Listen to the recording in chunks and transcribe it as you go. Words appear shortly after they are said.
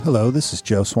Hello, this is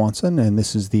Joe Swanson, and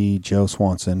this is the Joe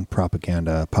Swanson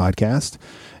Propaganda Podcast.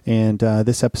 And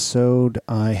this episode,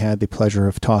 I had the pleasure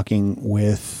of talking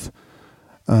with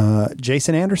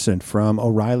Jason Anderson from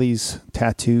O'Reilly's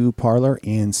Tattoo Parlor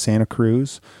in Santa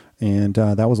Cruz. And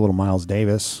that was a little Miles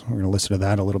Davis. We're going to listen to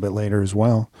that a little bit later as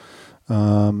well.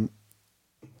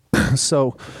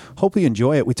 So hope you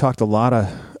enjoy it. We talked a lot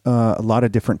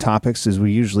of different topics, as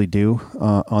we usually do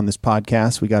on this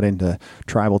podcast. We got into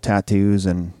tribal tattoos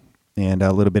and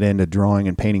a little bit into drawing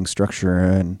and painting structure,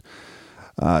 and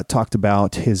talked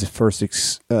about his first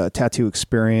tattoo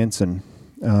experience and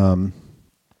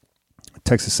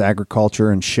Texas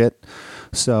agriculture and shit.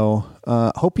 So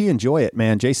hope you enjoy it,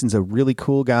 man. Jason's a really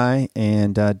cool guy,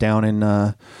 and down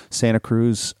in Santa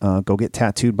Cruz, go get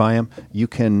tattooed by him. You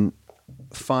can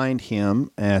find him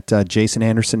at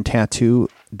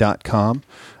jasonandersontattoo.com.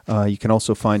 You can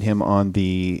also find him on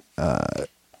the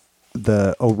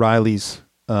O'Reilly's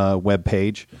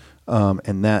webpage,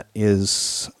 and that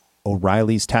is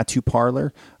O'Reilly's Tattoo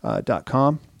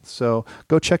Parlor.com. So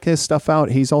go check his stuff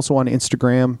out. He's also on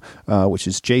Instagram, which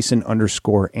is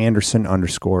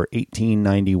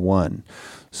Jason_Anderson_1891.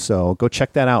 So go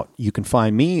check that out. You can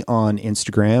find me on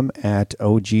Instagram at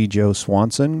OG Joe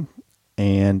Swanson.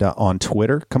 And on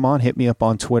Twitter, come on, hit me up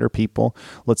on Twitter, people.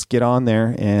 Let's get on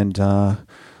there and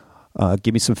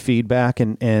give me some feedback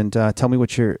and tell me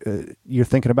what you're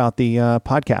thinking about the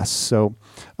podcast. So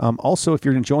also, if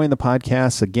you're enjoying the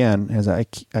podcast, again, as I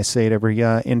say at every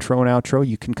intro and outro,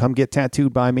 you can come get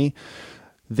tattooed by me.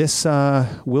 This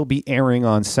will be airing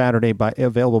on Saturday,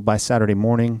 available by Saturday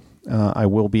morning. I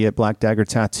will be at Black Dagger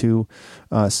Tattoo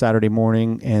Saturday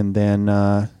morning, and then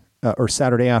or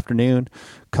Saturday afternoon.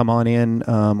 Come on in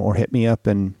or hit me up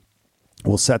and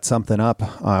we'll set something up.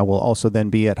 I will also then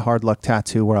be at Hard Luck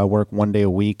Tattoo, where I work one day a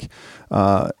week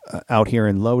out here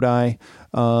in Lodi,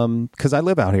 because I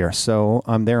live out here. So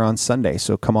I'm there on Sunday.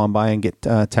 So come on by and get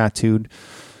tattooed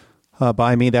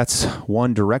by me. That's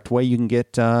one direct way you can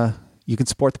get you can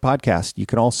support the podcast. You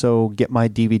can also get my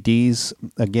DVDs,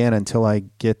 again, until I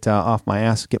get off my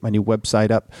ass, get my new website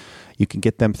up. You can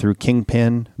get them through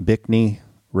Kingpin, Bickney,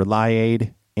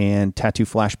 Reliaid, and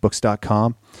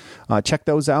TattooFlashbooks.com. Check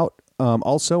those out.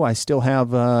 Also, I still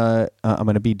have, I'm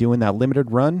going to be doing that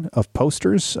limited run of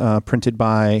posters printed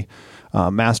by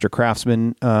Master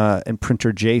Craftsman and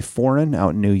printer Jay Foreign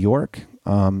out in New York.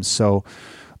 So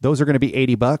those are going to be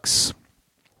 $80.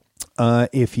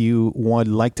 If you would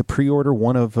like to pre-order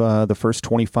one of the first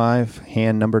 25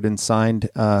 hand-numbered and signed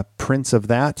prints of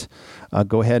that,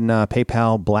 go ahead and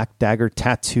PayPal Black Dagger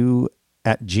Tattoo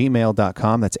at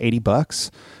gmail.com. That's $80.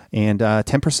 And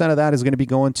 10% of that is going to be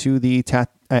going to the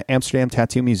Amsterdam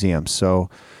Tattoo Museum. So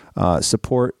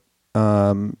support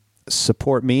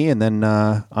me, and then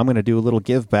I'm going to do a little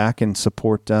give back and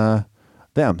support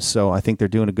them. So I think they're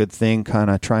doing a good thing, kind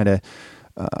of trying to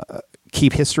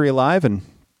keep history alive, and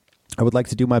I would like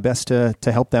to do my best to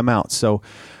help them out. So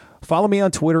follow me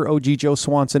on Twitter, OG Joe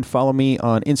Swanson. Follow me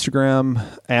on Instagram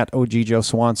at OG Joe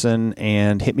Swanson,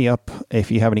 and hit me up if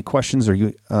you have any questions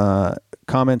or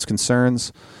comments,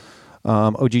 concerns.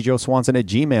 OG Joe Swanson at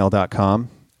gmail.com.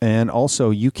 And also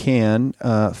you can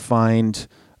find,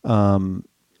 what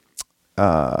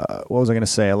was I going to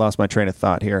say? I lost my train of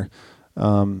thought here.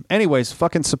 Anyways,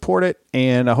 fucking support it.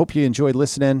 And I hope you enjoyed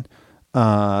listening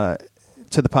to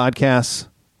the podcast.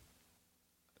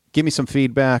 Give me some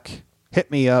feedback.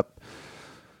 Hit me up.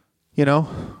 You know,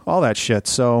 all that shit.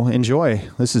 So enjoy.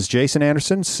 This is Jason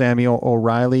Anderson, Samuel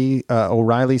O'Reilly,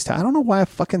 O'Reilly's. I don't know why I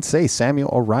fucking say Samuel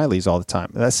O'Reilly's all the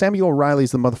time. Samuel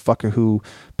O'Reilly's the motherfucker who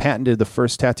patented the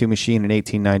first tattoo machine in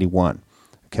 1891.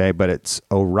 Okay, but it's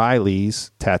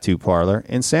O'Reilly's Tattoo Parlor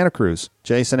in Santa Cruz.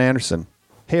 Jason Anderson.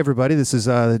 Hey, everybody, this is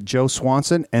Joe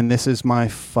Swanson, and this is my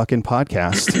fucking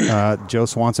podcast, Joe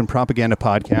Swanson Propaganda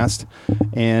Podcast.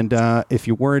 And if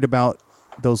you're worried about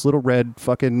those little red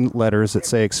fucking letters that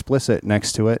say explicit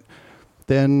next to it,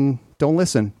 then don't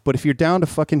listen. But if you're down to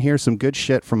fucking hear some good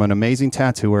shit from an amazing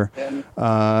tattooer,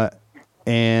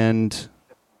 and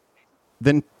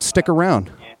then stick around.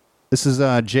 This is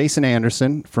Jason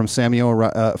Anderson from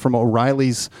from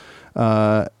O'Reilly's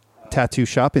tattoo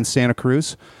shop in Santa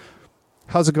Cruz.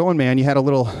 How's it going, man? You had a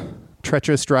little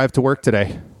treacherous drive to work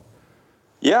today.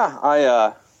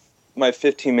 Yeah, my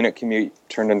 15-minute commute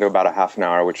turned into about a half an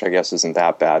hour, which I guess isn't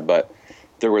that bad, but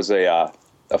there was a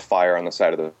fire on the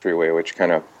side of the freeway, which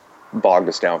kind of bogged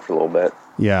us down for a little bit.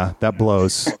 Yeah, that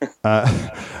blows.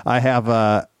 I have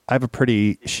a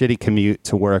pretty shitty commute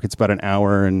to work. It's about an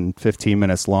hour and 15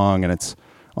 minutes long, and it's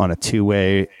on a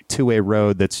two-way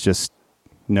road that's just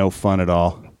no fun at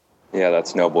all. Yeah,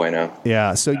 that's no bueno.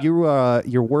 Yeah. So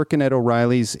you're working at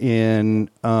O'Reilly's in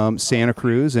Santa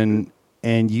Cruz, and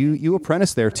you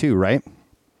apprentice there too, right?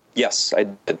 Yes, I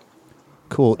did.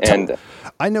 Cool. And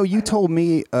I know you told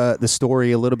me the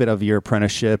story a little bit of your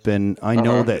apprenticeship, and I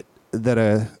know that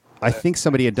I think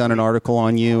somebody had done an article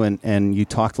on you, and you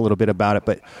talked a little bit about it,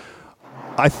 but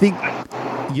I think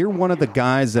you're one of the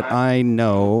guys that I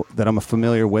know that I'm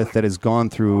familiar with that has gone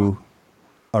through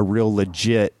a real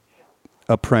legit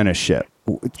apprenticeship.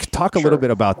 Talk a little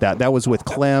bit about that. That was with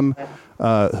Clem,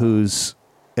 who's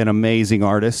an amazing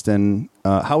artist, and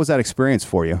how was that experience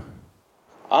for you?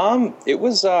 It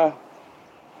was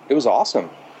awesome,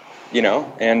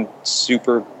 and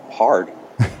super hard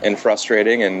and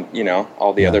frustrating, and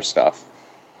all the other stuff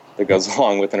that goes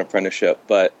along with an apprenticeship.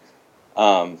 But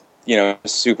it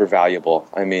was super valuable.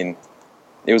 I mean,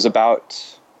 it was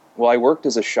I worked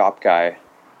as a shop guy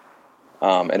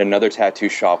at another tattoo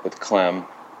shop with Clem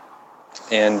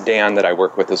and Dan that I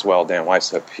work with as well, Dan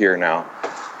Weisup here now.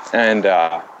 And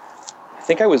I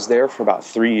think I was there for about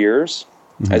 3 years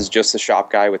as just a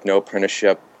shop guy with no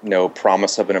apprenticeship, no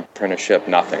promise of an apprenticeship,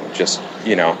 nothing. Just,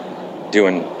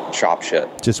 doing shop shit.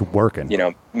 Just working.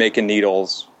 Making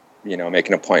needles,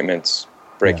 making appointments,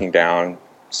 breaking down,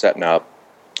 setting up,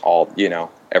 all,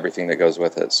 everything that goes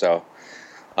with it. So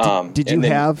did you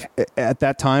have, at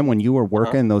that time when you were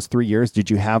working those 3 years, did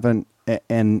you have an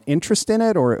interest in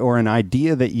it or an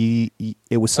idea that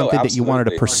it was something that you wanted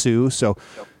to pursue? So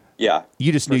yeah,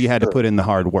 you just knew you had to put in the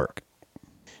hard work.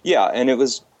 Yeah. And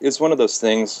it's one of those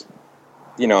things,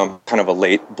 I'm kind of a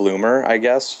late bloomer, I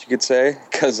guess you could say,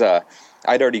 because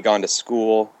I'd already gone to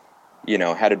school,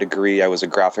 had a degree. I was a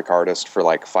graphic artist for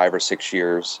like 5 or 6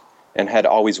 years and had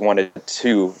always wanted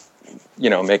to,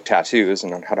 make tattoos,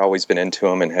 and had always been into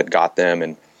them and had got them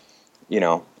and,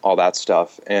 all that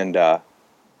stuff. And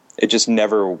it just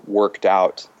never worked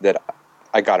out that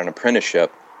I got an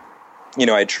apprenticeship.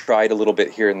 I tried a little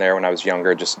bit here and there when I was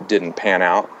younger, just didn't pan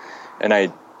out. And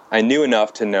I knew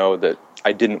enough to know that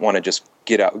I didn't want to just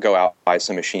go out, buy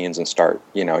some machines and start,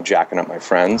 jacking up my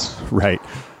friends. Right.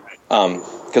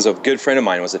 Because a good friend of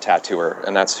mine was a tattooer,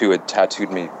 and that's who had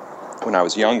tattooed me when I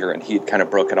was younger, and he'd kind of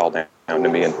broke it all down to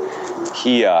me. And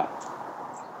he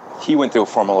went through a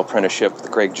formal apprenticeship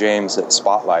with Greg James at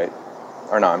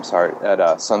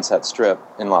at Sunset Strip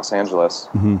in Los Angeles.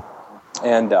 Mm-hmm.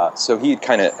 And so he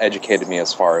kind of educated me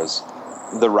as far as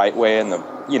the right way and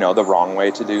the wrong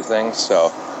way to do things. So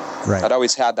right. I'd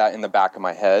always had that in the back of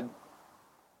my head.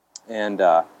 And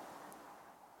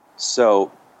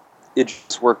so it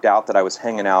just worked out that I was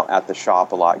hanging out at the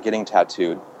shop a lot, getting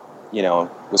tattooed,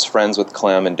 was friends with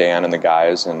Clem and Dan and the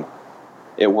guys. And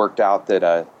it worked out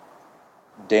that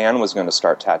Dan was going to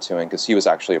start tattooing because he was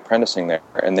actually apprenticing there,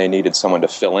 and they needed someone to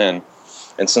fill in.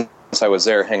 And since I was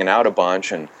there hanging out a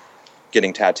bunch and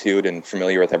getting tattooed and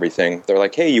familiar with everything, they're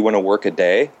like, hey, you want to work a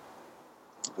day?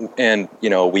 And,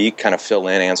 a week, kind of fill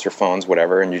in, answer phones,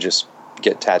 whatever, and you just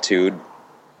get tattooed,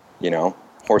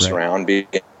 horse right. around, be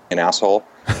an asshole.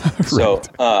 Right. So,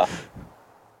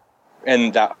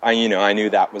 and that, I knew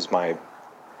that was my,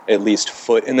 at least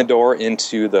foot in the door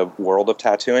into the world of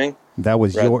tattooing. That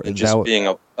was being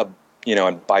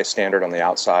a bystander on the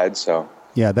outside. So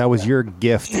yeah, that was your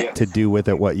gift to do with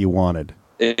it what you wanted.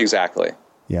 Exactly.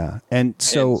 Yeah. And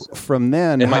so from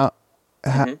then,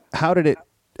 how did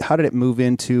it move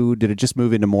into, did it just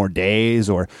move into more days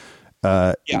or?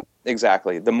 Yeah,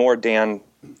 exactly. The more Dan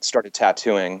started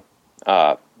tattooing,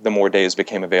 the more days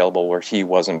became available where he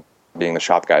wasn't being the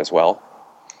shop guy as well.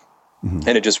 Mm-hmm.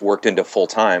 And it just worked into full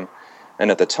time.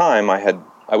 And at the time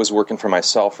I was working for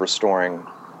myself, restoring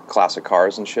classic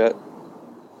cars and shit.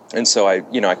 And so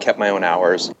I kept my own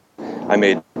hours. I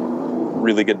made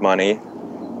really good money.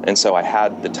 And so I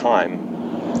had the time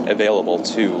available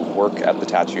to work at the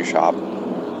tattoo shop.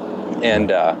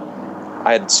 And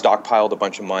I had stockpiled a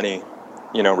bunch of money,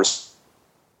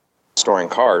 restoring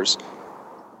cars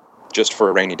just for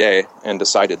a rainy day, and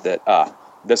decided that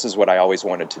this is what I always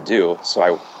wanted to do. So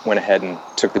I went ahead and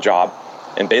took the job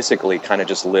and basically kind of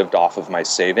just lived off of my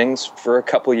savings for a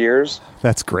couple years.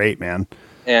 That's great, man.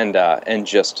 And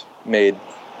just made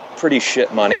pretty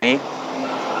shit money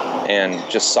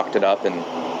and just sucked it up and,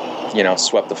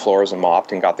 swept the floors and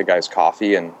mopped and got the guys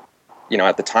coffee. And,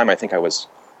 at the time, I think I was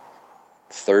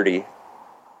 30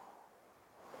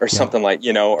 or something like,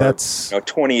 that's, or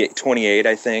 28,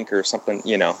 I think, or something,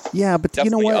 Yeah, but definitely you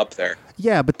know what? Up there.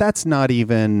 Yeah, but that's not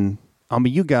even,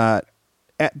 you got,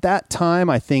 at that time,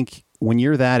 I think when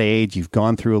you're that age, you've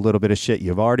gone through a little bit of shit.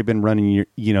 You've already been running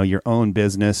your own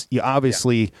business. You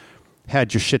obviously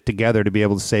had your shit together to be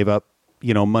able to save up,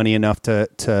 money enough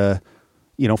to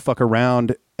fuck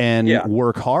around and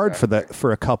work hard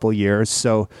for a couple years.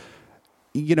 So,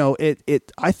 you know,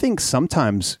 I think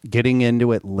sometimes getting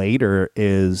into it later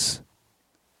is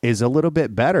a little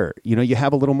bit better. You know, you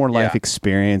have a little more life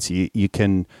experience.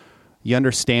 You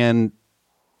understand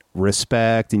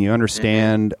respect, and you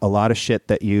understand a lot of shit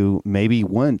that you maybe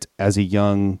wouldn't as a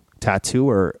young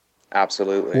tattooer.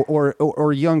 Absolutely. Or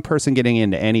a young person getting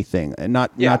into anything. And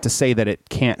not to say that it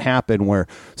can't happen where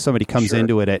somebody comes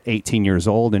into it at 18 years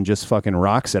old and just fucking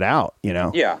rocks it out, you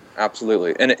know? Yeah,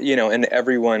 absolutely. And, you know, and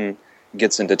everyone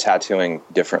gets into tattooing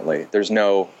differently. There's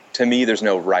no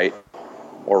right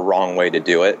or wrong way to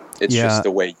do it. It's just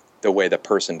the way the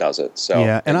person does it.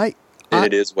 So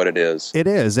it is what it is. It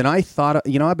is. And I thought,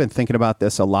 you know, I've been thinking about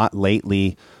this a lot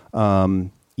lately.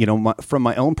 You know, from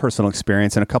my own personal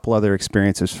experience and a couple other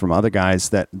experiences from other guys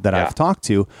that I've talked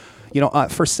to, you know,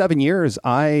 for 7 years,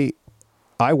 I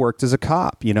worked as a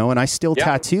cop, you know, and I still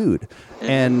tattooed.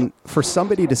 And for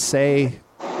somebody to say,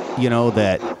 you know,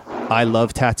 that I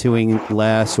love tattooing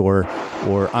less or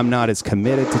I'm not as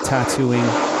committed to tattooing.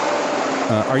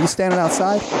 Are you standing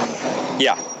outside?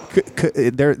 Yeah.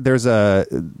 There's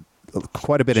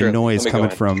quite a bit of noise coming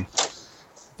from.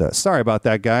 Sorry about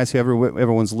that, guys.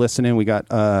 Everyone's listening. We got,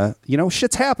 you know,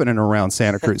 shit's happening around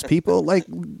Santa Cruz. People, like,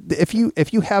 if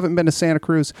you haven't been to Santa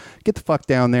Cruz, get the fuck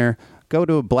down there. Go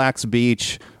to Black's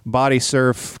Beach, body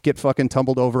surf, get fucking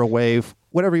tumbled over a wave,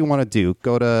 whatever you want to do.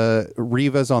 Go to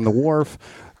Riva's on the wharf.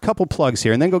 Couple plugs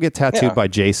here, and then go get tattooed by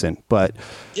Jason. But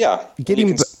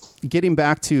getting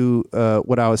back to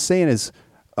what I was saying is,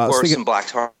 some black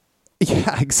tar.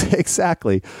 Yeah,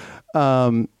 exactly.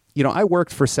 You know, I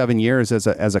worked for 7 years as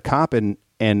a cop, and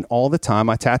all the time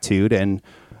I tattooed, and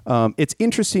it's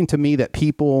interesting to me that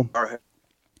people,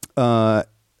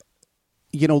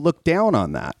 you know, look down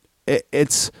on that.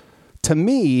 It's to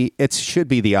me, it should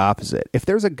be the opposite. If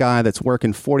there's a guy that's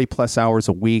working 40 plus hours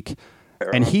a week,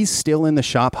 and he's still in the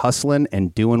shop hustling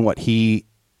and doing what doing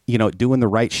the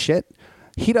right shit,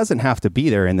 he doesn't have to be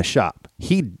there in the shop.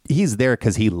 He's there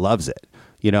because he loves it.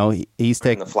 You know, he's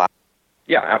taking the flat.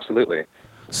 Yeah, absolutely.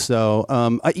 So,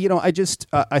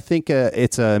 I think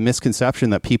it's a misconception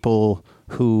that people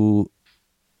who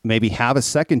maybe have a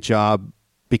second job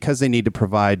because they need to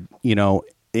provide, you know,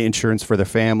 insurance for their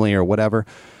family or whatever,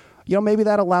 you know, maybe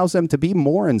that allows them to be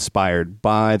more inspired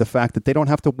by the fact that they don't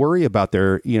have to worry about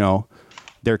their, you know,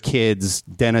 their kids'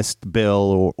 dentist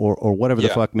bill or whatever the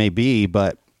fuck may be.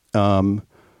 But, you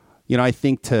know, I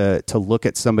think to look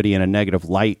at somebody in a negative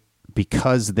light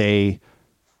because they,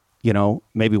 you know,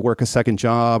 maybe work a second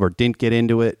job or didn't get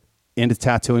into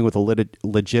tattooing with a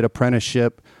legit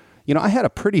apprenticeship. You know, I had a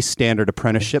pretty standard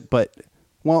apprenticeship, but,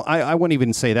 well, I wouldn't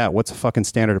even say that. What's a fucking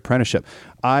standard apprenticeship?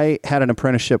 I had an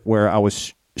apprenticeship where I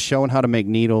was shown how to make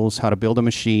needles, how to build a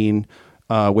machine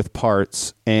with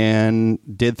parts, and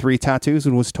did 3 tattoos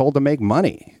and was told to make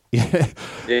money. Yeah.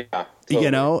 Totally.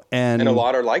 You know, and a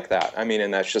lot are like that. I mean,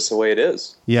 and that's just the way it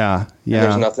is. Yeah. Yeah. And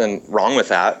there's nothing wrong with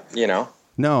that, you know?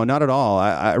 No, not at all.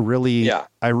 I really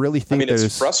think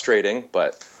it's frustrating,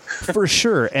 but for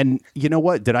sure. And you know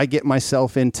what? Did I get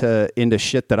myself into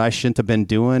shit that I shouldn't have been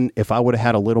doing? If I would have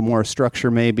had a little more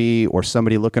structure, maybe, or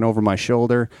somebody looking over my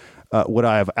shoulder, would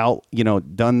I have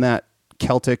done that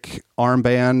Celtic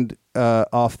armband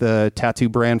off the tattoo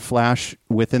brand Flash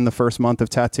within the first month of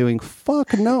tattooing?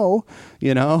 Fuck no,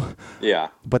 you know? Yeah.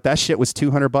 But that shit was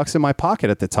 $200 in my pocket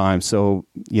at the time. So,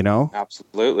 you know,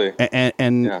 absolutely.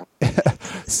 And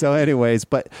so anyways,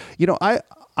 but you know,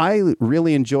 I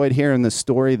really enjoyed hearing the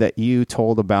story that you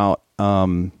told about,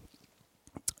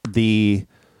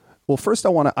 first I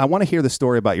want to hear the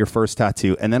story about your first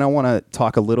tattoo, and then I want to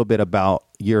talk a little bit about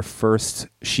your first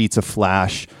sheets of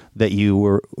Flash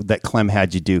that Clem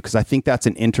had you do, because I think that's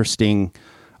it's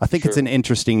an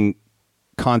interesting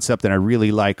concept, and I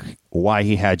really like why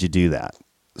he had you do that.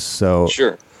 So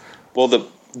sure. Well,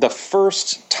 the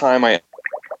first time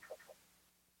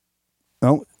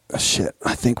oh shit,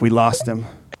 I think we lost him.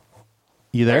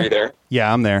 You there? Are you there?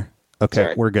 Yeah, I'm there. Okay,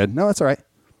 Sorry. We're good. No, that's all right.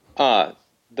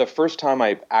 The first time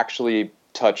I actually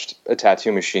touched a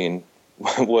tattoo machine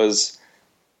was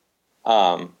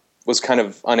kind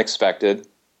of unexpected.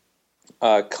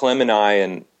 Clem and I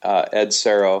and Ed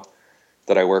Serro,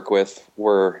 that I work with,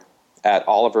 were at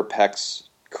Oliver Peck's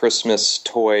Christmas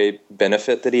toy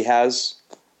benefit that he has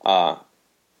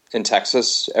in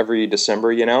Texas every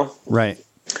December, you know? Right.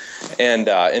 And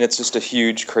it's just a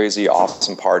huge, crazy,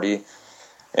 awesome party.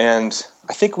 And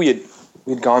I think we'd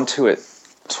gone to it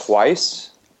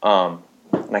twice. And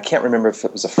I can't remember if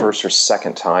it was the first or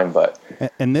second time, but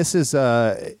and this is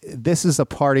a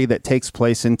party that takes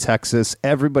place in Texas.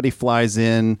 Everybody flies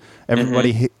in.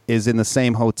 Everybody is in the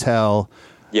same hotel.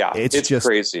 Yeah, it's just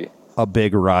crazy. A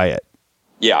big riot.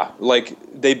 Yeah, like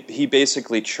he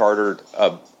basically chartered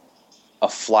a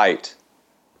flight.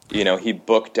 You know, he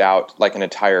booked out like an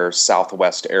entire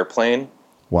Southwest airplane.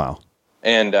 Wow.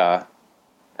 And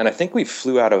I think we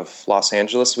flew out of Los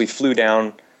Angeles. We flew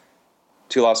down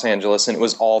to Los Angeles, and it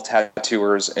was all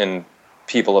tattooers and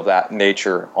people of that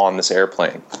nature on this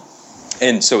airplane.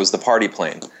 And so it was the party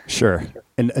plane. Sure.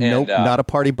 And nope, not a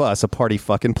party bus, a party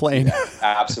fucking plane.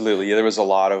 Absolutely. Yeah, there was a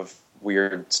lot of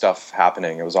weird stuff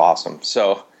happening. It was awesome.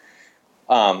 So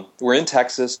we're in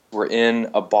Texas. We're in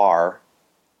a bar.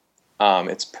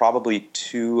 It's probably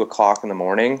 2:00 in the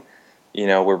morning. You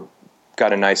know, we're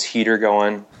got a nice heater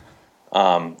going.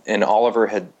 And Oliver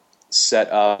had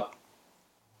set up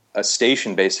a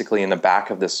station basically in the back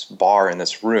of this bar in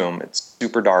this room. It's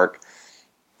super dark.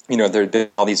 You know, there'd been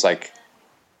all these like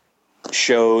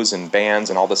shows and bands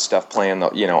and all this stuff playing,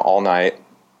 you know, all night.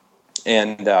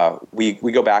 And we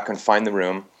go back and find the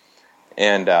room,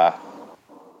 and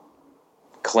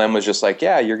Clem was just like,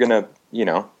 yeah, you're going to, you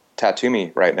know, tattoo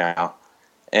me right now.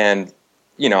 And,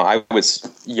 you know, I was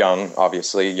young,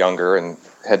 obviously younger, and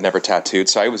had never tattooed.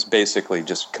 So I was basically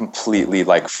just completely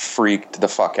like freaked the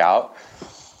fuck out,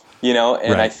 you know?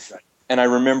 And right. I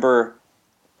remember,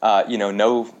 you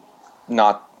know,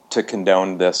 not to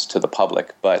condone this to the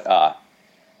public, but,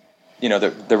 you know,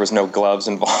 there was no gloves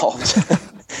involved.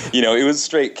 You know, it was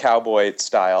straight cowboy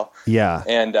style. Yeah.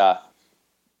 And,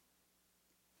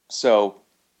 so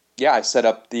yeah, I set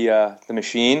up the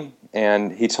machine,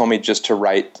 and he told me just to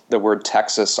write the word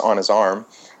Texas on his arm.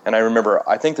 And I remember,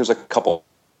 I think there's a couple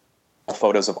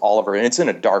photos of Oliver, and it's in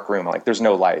a dark room, like there's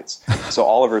no lights. So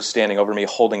Oliver's standing over me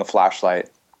holding a flashlight.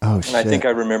 Oh, shit. And I think I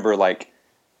remember like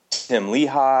Tim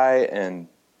Lehigh and,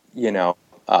 you know,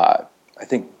 I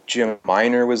think Jim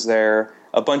Miner was there.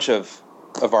 A bunch of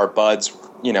our buds,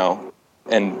 you know,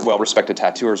 and well-respected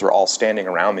tattooers were all standing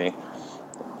around me,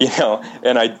 you know,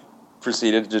 and I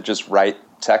proceeded to just write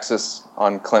Texas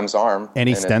on Clem's arm.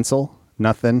 Any stencil?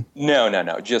 Nothing?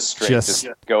 No. Just straight. Just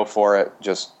go for it.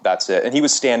 Just, that's it. And he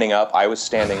was standing up. I was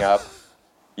standing up.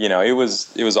 You know, it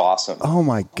was awesome. Oh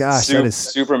my gosh. That is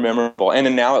super memorable. And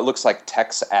then now it looks like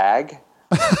Tex Ag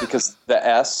because the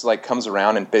S like comes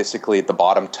around and basically at the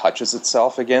bottom touches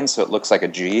itself again. So it looks like a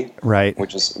G. Right.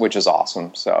 Which is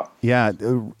awesome. So yeah.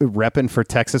 Repping for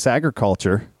Texas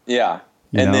agriculture. Yeah.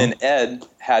 And then Ed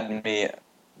had me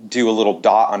do a little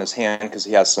dot on his hand because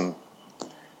he has some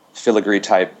filigree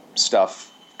type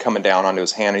stuff coming down onto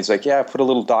his hand. He's like, yeah, put a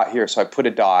little dot here. So I put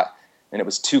a dot, and it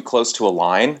was too close to a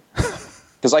line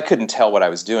because I couldn't tell what I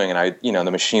was doing. And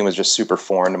the machine was just super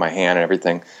foreign to my hand and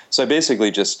everything. So I basically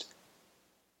just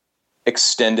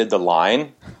extended the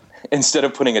line instead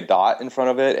of putting a dot in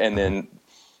front of it. And then,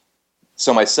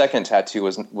 so my second tattoo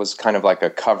was kind of like a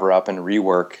cover up and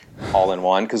rework all in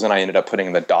one. Cause then I ended up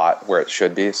putting the dot where it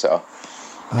should be. So.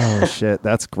 Oh shit.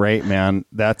 That's great, man.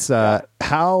 That's,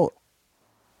 how,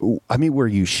 I mean, were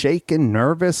you shaken,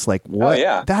 nervous? Like what? Oh,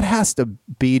 yeah. That has to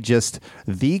be just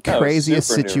the craziest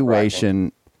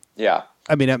situation. Yeah.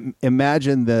 I mean,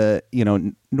 imagine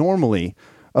normally,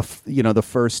 the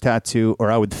first tattoo,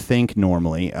 or I would think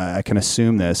normally, I can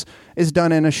assume this, is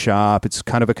done in a shop. It's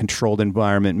kind of a controlled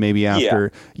environment. Maybe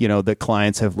after, the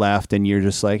clients have left and you're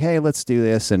just like, hey, let's do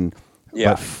this. And,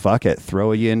 but fuck it,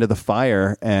 throw you into the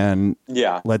fire and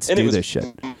let's do this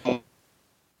shit.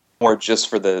 More just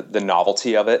for the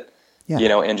novelty of it,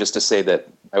 and just to say that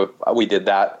we did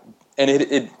that. And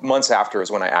it months after is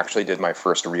when I actually did my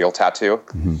first real tattoo.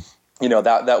 Mm-hmm. You know,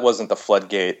 that wasn't the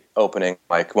floodgate opening.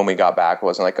 Like when we got back, it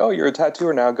wasn't like, oh, you're a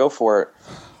tattooer now, go for it.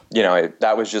 You know,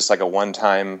 that was just like a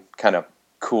one-time kind of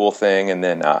cool thing. And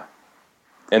then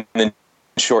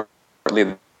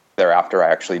shortly thereafter, I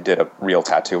actually did a real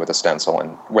tattoo with a stencil,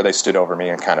 and where they stood over me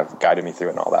and kind of guided me through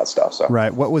it and all that stuff. So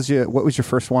right. What was your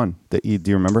first one do you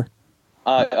remember?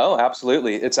 Oh,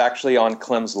 absolutely. It's actually on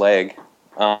Clem's leg.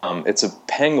 It's a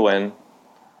penguin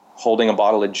holding a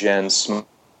bottle of gin,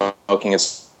 smoking a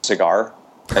cigar,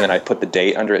 and then I put the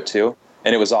date under it too.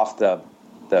 And it was off the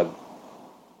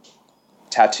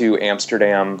Tattoo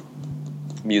Amsterdam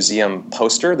Museum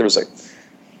poster. There was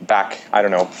back,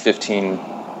 15,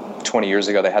 20 years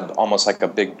ago, they had almost like a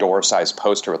big door-sized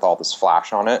poster with all this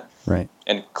flash on it. Right.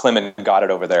 And Clement got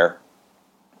it over there.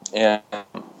 And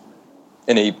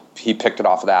he picked it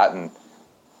off of that, and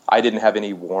I didn't have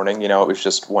any warning, it was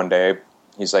just one day.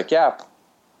 He's like, yeah,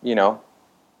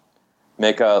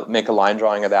 make a line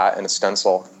drawing of that in a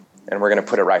stencil, and we're going to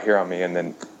put it right here on me, and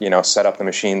then, set up the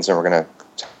machines, and we're going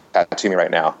to tattoo me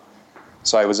right now.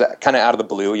 So I was kind of out of the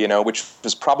blue, which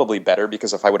was probably better,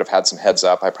 because if I would have had some heads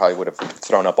up, I probably would have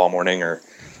thrown up all morning or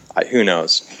Who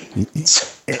knows?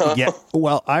 Yeah.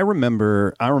 Well, I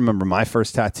remember my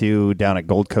first tattoo down at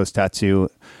Gold Coast Tattoo.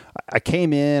 I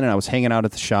came in and I was hanging out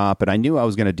at the shop, and I knew I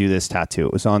was going to do this tattoo.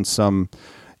 It was on some,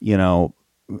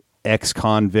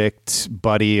 ex-convict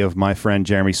buddy of my friend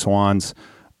Jeremy Swan's,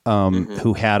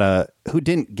 who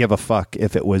didn't give a fuck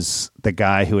if it was the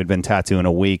guy who had been tattooing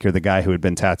a week or the guy who had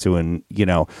been tattooing,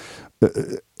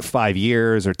 5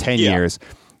 years or 10 years.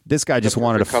 This guy just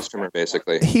wanted a customer,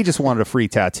 basically. He just wanted a free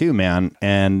tattoo, man,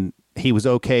 and he was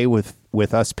okay with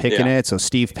us picking it. So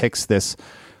Steve picks this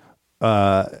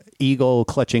eagle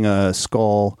clutching a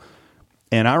skull,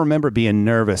 and I remember being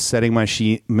nervous setting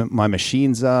my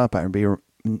machines up. I'd be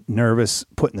nervous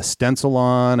putting the stencil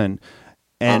on, and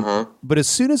but as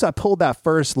soon as I pulled that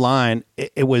first line,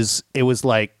 it was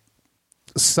like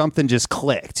something just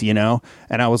clicked, and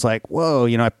I was like, whoa,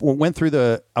 I went through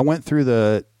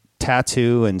the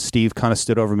tattoo, and Steve kind of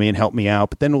stood over me and helped me out,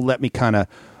 but then let me kind of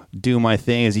do my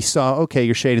thing as he saw, okay,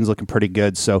 your shading's looking pretty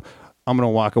good, so I'm going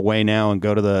to walk away now and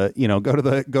go to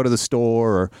the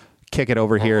store or kick it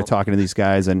over here talking to these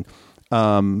guys. And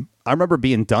I remember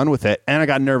being done with it, and I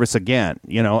got nervous again.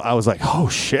 I was like, oh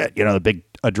shit, the big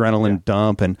adrenaline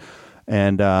dump, and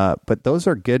but those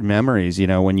are good memories,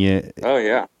 when you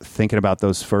thinking about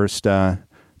those first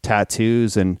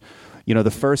tattoos. And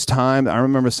the first time, I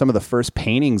remember some of the first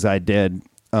paintings I did,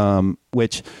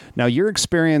 which now your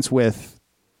experience with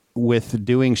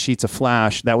doing sheets of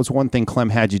flash, that was one thing Clem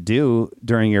had you do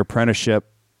during your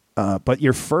apprenticeship. But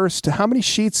your first, how many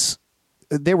sheets?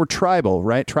 They were tribal,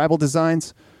 right? Tribal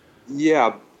designs?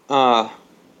 Yeah.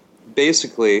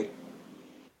 Basically,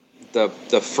 the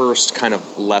first kind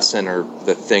of lesson or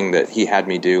the thing that he had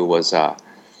me do was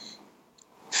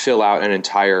fill out an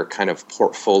entire kind of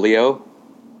portfolio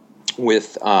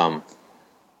with,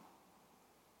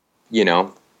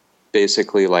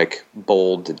 basically like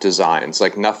bold designs,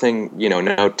 like nothing,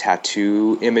 no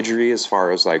tattoo imagery as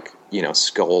far as like,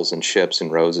 skulls and ships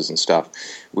and roses and stuff.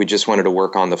 We just wanted to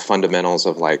work on the fundamentals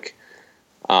of like,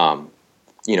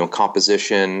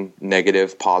 composition,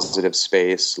 negative, positive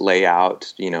space,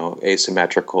 layout,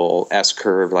 asymmetrical,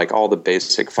 S-curve, like all the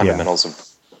basic fundamentals of,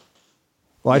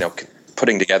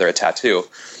 putting together a tattoo,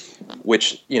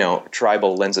 which,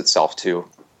 tribal lends itself to.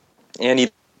 And you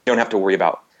don't have to worry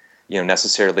about,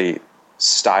 necessarily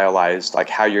stylized, like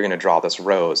how you're going to draw this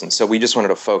rose. And so we just wanted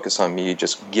to focus on me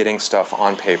just getting stuff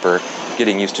on paper,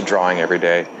 getting used to drawing every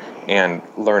day, and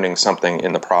learning something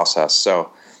in the process. So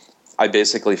I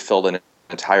basically filled an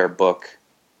entire book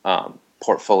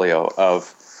portfolio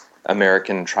of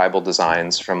American tribal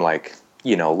designs, from like,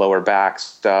 lower back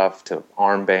stuff to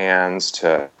armbands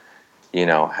to,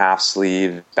 half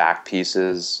sleeve back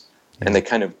pieces. And they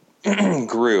kind of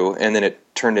grew, and then it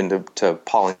turned into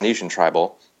Polynesian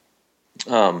tribal,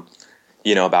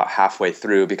 about halfway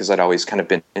through, because I'd always kind of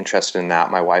been interested in that.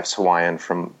 My wife's Hawaiian,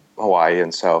 from Hawaii,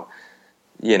 and so,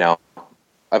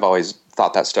 I've always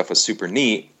thought that stuff was super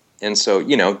neat. And so,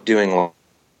 doing a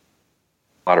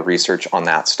lot of research on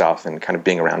that stuff and kind of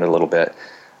being around it a little bit.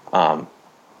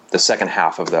 The second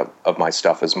half of my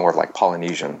stuff is more of like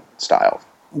Polynesian style.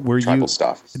 Tribal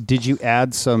stuff. Did you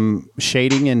add some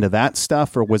shading into that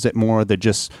stuff, or was it more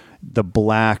just the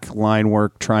black line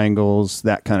work, triangles,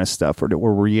 that kind of stuff, or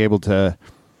were you able to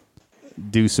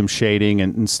do some shading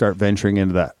and start venturing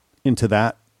into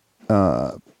that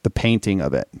the painting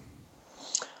of it?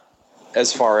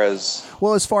 As far as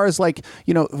like,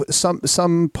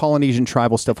 some Polynesian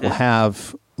tribal stuff will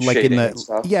have like shading in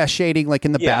the shading, like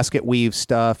in the basket weave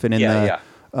stuff, and in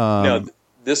no,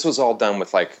 this was all done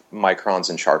with like microns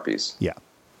and Sharpies. Yeah.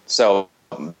 So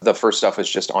the first stuff was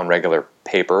just on regular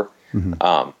paper. Mm-hmm.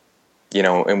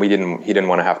 And he didn't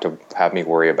want to have me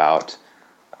worry about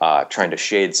trying to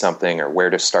shade something or where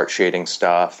to start shading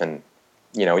stuff. And,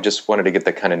 we just wanted to get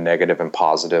the kind of negative and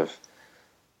positive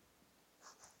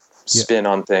spin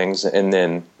on things. And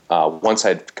then once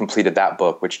I'd completed that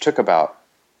book, which took about,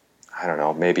 I don't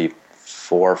know, maybe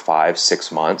 4, 5,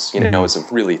 6 months, it was a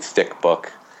really thick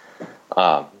book.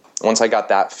 Once I got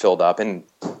that filled up, and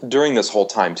during this whole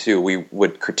time too, we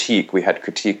had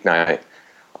critique night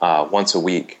once a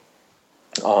week,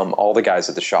 all the guys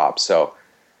at the shop. So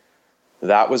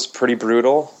that was pretty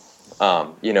brutal.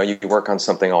 You work on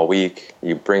something all week,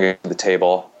 you bring it to the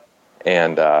table,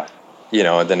 and and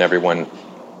then everyone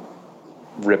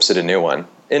rips it a new one,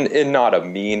 in not a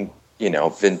mean,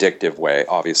 vindictive way,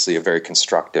 obviously a very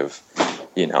constructive,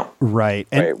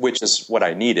 right, way, which is what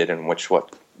I needed, and what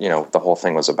the whole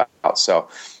thing was about. So,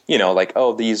 like,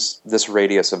 oh, this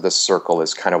radius of this circle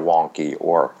is kind of wonky,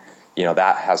 or,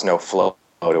 that has no flow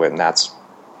to it, and that's,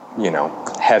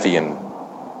 heavy and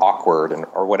awkward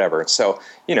or whatever. So,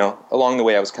 along the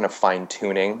way I was kind of fine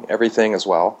tuning everything as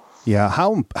well. Yeah.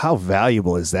 How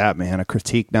valuable is that, man? A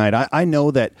critique night. I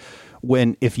know that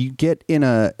if you get in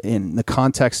the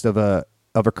context of a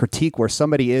critique where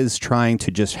somebody is trying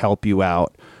to just help you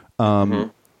out,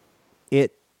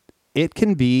 it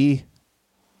can be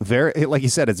very, like you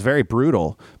said, it's very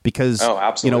brutal because,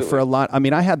 for a lot, I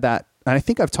mean, I had that, and I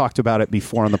think I've talked about it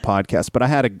before on the podcast, but I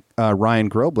had a Ryan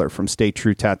Grobler from Stay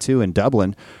True Tattoo in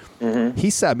Dublin.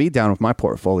 He sat me down with my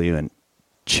portfolio and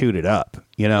chewed it up,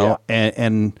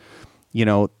 and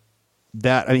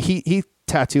that, I mean, he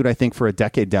tattooed, I think, for a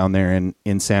decade down there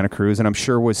in Santa Cruz, and I'm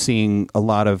sure was seeing a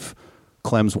lot of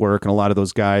Clem's work and a lot of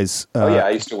those guys.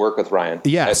 I used to work with Ryan.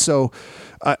 Yeah. So,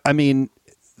 I mean,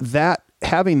 that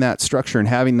having that structure and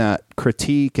having that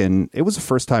critique, and it was the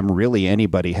first time really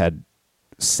anybody had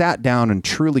sat down and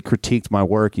truly critiqued my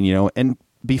work. And, and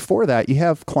before that, you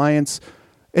have clients,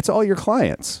 it's all your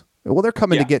clients. Well, they're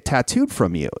coming to get tattooed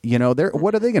from you.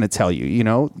 What are they going to tell you?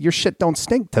 Your shit don't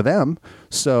stink to them.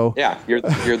 So yeah, you're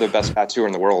the best tattooer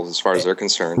in the world as far as they're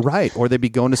concerned. Right. Or they'd be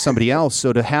going to somebody else.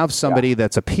 So to have somebody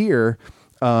that's a peer,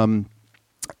 and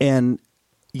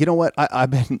you know what,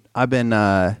 I've been,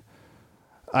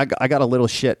 I got a little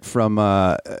shit from,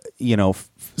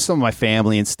 some of my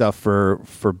family and stuff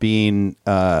for being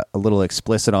a little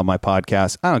explicit on my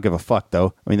podcast. I don't give a fuck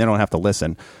though. I mean, they don't have to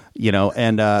listen,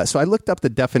 and so I looked up the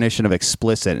definition of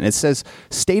explicit, and it says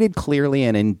stated clearly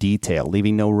and in detail,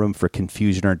 leaving no room for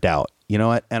confusion or doubt. You know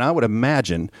what? And I would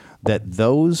imagine that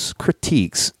those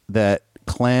critiques that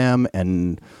Clem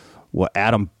and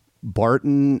Adam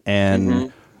Barton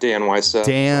and Dan Weissa,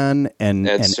 and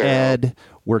Ed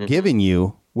were giving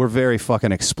you were very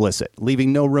fucking explicit,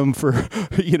 leaving no room for,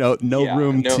 no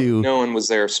one was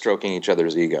there stroking each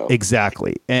other's ego.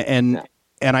 Exactly. And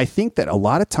I think that a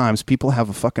lot of times people have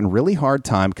a fucking really hard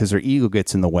time because their ego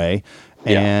gets in the way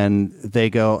and they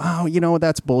go, oh,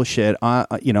 that's bullshit.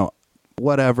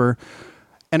 Whatever.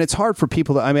 And it's hard for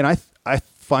people to, I mean, I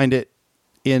find it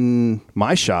in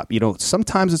my shop,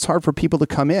 sometimes it's hard for people to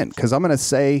come in because I'm going to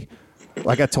say,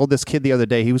 like I told this kid the other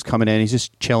day, he was coming in, he's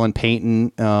just chilling,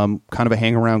 painting, kind of a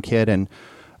hang around kid. And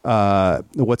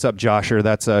what's up, Josher?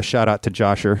 That's a shout out to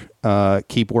Josher.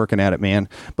 Keep working at it, man.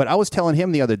 But I was telling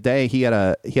him the other day, he had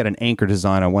an anchor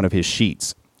design on one of his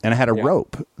sheets, and I had a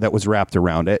rope that was wrapped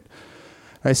around it.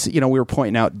 I said, we were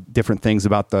pointing out different things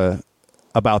about the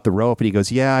rope, and he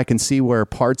goes, yeah, I can see where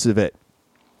parts of it,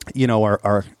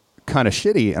 are kind of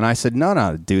shitty. And I said,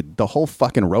 no, dude, the whole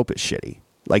fucking rope is shitty.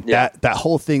 Like that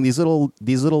whole thing, these little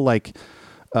like,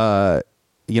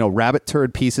 rabbit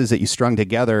turd pieces that you strung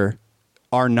together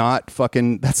are not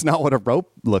fucking, that's not what a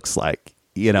rope looks like.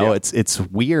 It's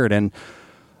weird. And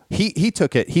he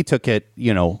took it,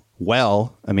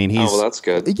 well, I mean, well, that's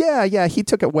good. Yeah. He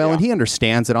took it well and he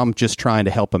understands that I'm just trying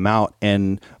to help him out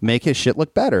and make his shit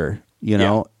look better,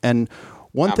 and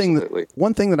one thing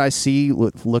that I see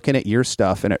looking at your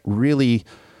stuff, and it really,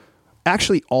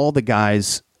 actually all the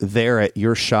guys there at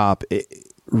your shop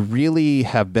really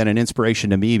have been an inspiration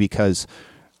to me because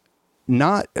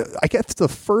I guess the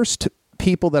first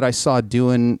people that I saw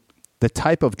doing the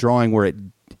type of drawing where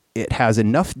it has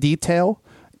enough detail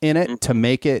in it to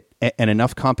make it, and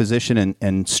enough composition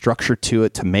and structure to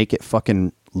it to make it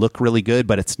fucking look really good,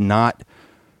 but it's not,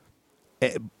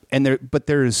 but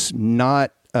there's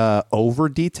not over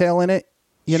detail in it.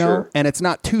 And it's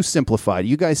not too simplified.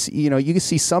 You guys, you can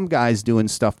see some guys doing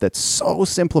stuff that's so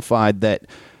simplified that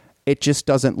it just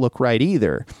doesn't look right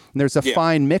either. And there's a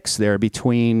fine mix there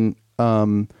between,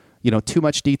 too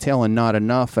much detail and not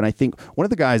enough. And I think one of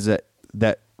the guys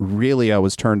that really I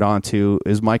was turned on to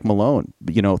is Mike Malone,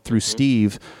 through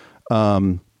Steve,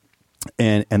 and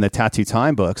the Tattoo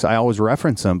Time books. I always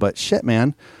reference him, but shit,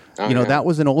 man, that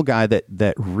was an old guy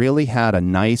that really had a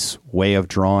nice way of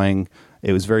drawing.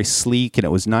 It was very sleek and it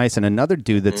was nice. And another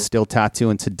dude that's still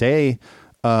tattooing today,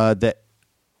 that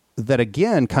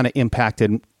again kind of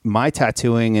impacted my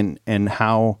tattooing and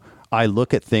how I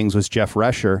look at things, was Jeff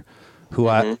Rescher, who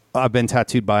I've been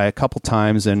tattooed by a couple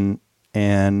times, and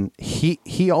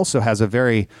he also has a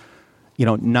very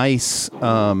nice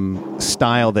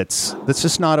style that's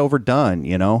just not overdone.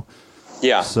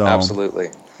 Yeah, so, absolutely.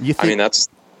 I mean,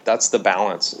 that's the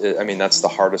balance. I mean, that's the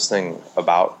hardest thing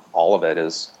about all of it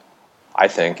is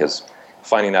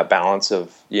finding that balance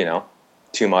of,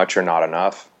 too much or not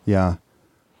enough. Yeah.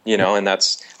 And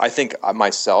I think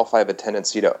myself, I have a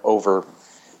tendency to over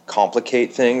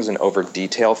complicate things and over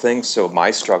detail things. So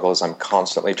my struggle is I'm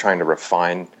constantly trying to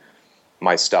refine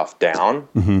my stuff down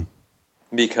and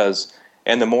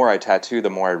the more I tattoo, the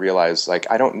more I realize, like,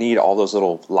 I don't need all those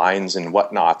little lines and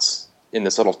whatnots in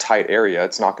this little tight area,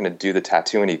 it's not going to do the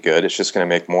tattoo any good. It's just going to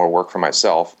make more work for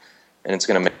myself, and it's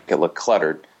going to make it look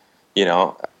cluttered. You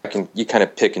know, you kind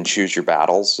of pick and choose your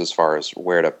battles as far as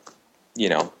where to, you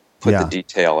know, put the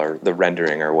detail or the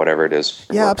rendering or whatever it is.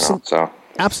 Yeah, absolutely. So.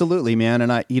 Absolutely, man.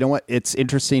 And you know what? It's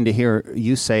interesting to hear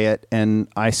you say it. And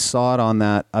I saw it on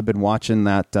that. I've been watching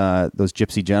that, those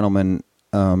Gypsy Gentlemen,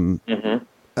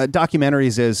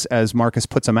 documentaries as Marcus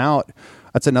puts them out.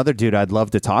 That's another dude I'd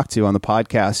love to talk to on the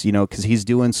podcast, you know, cause he's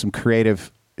doing some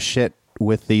creative shit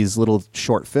with these little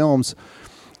short films.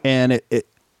 And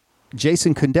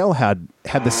Jason Kundell had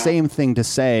the same thing to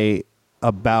say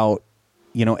about,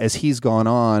 you know, as he's gone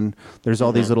on, there's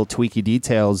all these little tweaky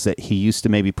details that he used to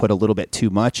maybe put a little bit too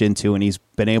much into, and he's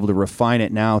been able to refine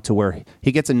it now to where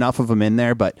he gets enough of them in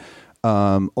there, but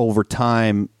over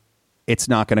time, it's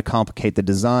not going to complicate the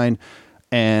design,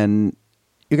 and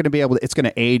you're going to be able to, it's going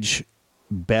to age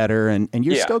better, and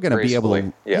you're still going to be able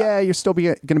to, you're still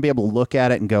going to be able to look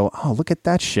at it and go, oh, look at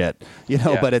that shit, you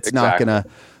know, but it's not going to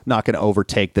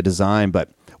overtake the design. But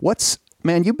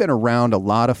man, you've been around a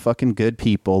lot of fucking good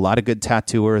people, a lot of good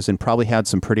tattooers, and probably had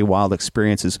some pretty wild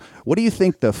experiences. What do you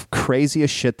think the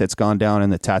craziest shit that's gone down in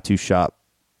the tattoo shop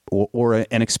or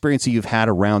an experience that you've had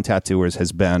around tattooers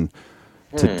has been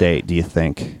to date, do you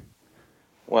think?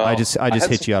 Well, I just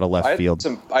hit you out of left field.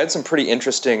 I had some pretty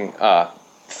interesting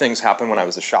things happen when I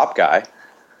was a shop guy.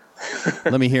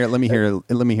 Let me hear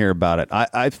about it.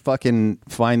 I fucking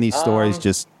find these stories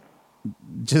just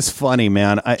funny,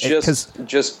 man.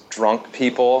 Just drunk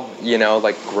people, you know,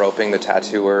 like groping the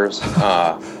tattooers,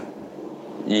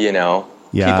 you know,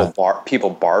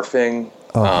 people barfing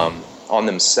on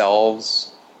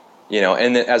themselves, you know,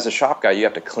 and then as a shop guy, you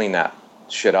have to clean that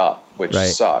shit up, which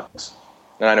sucks.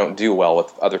 And I don't do well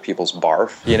with other people's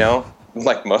barf, you know,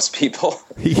 like most people.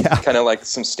 Yeah. Kind of like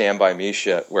some Stand By Me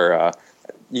shit where,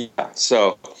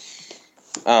 so,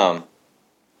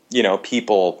 you know,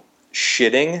 people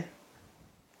shitting.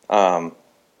 Man,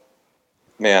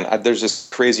 there's this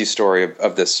crazy story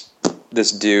of this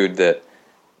dude that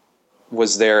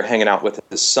was there hanging out with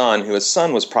his son, his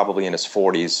son was probably in his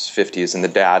 40s, 50s, and the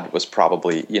dad was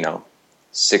probably, you know,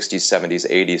 60s, 70s,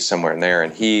 80s, somewhere in there.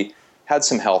 And he had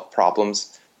some health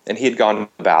problems, and he had gone to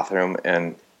the bathroom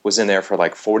and was in there for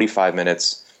like 45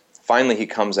 minutes. Finally, he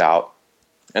comes out,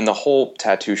 and the whole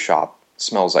tattoo shop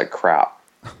smells like crap.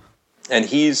 And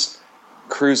he's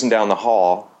cruising down the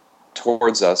hall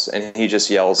towards us, and he just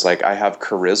yells like, I have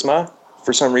charisma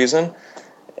for some reason.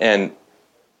 And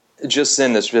just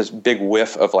then this big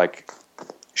whiff of like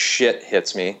shit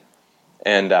hits me.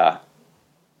 And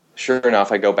sure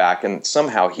enough, I go back, and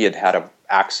somehow he had an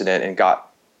accident and got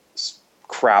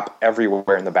crap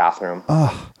everywhere in the bathroom.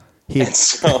 He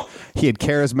had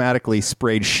charismatically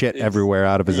sprayed shit everywhere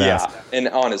out of his ass. And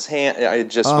on his hand, it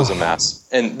just was a mess.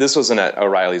 And this wasn't at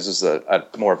O'Reilly's. This was a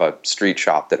more of a street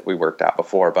shop that we worked at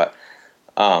before. But,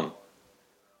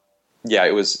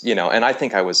 it was, you know, and I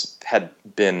think had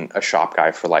been a shop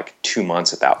guy for like 2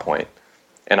 months at that point.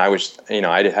 And I was, you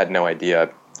know, I had no idea.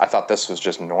 I thought this was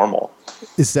just normal.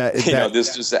 Is that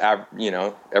this just, you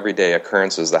know, everyday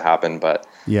occurrences that happen. But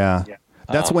yeah.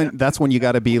 That's when you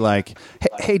got to be like,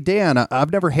 hey, Dan,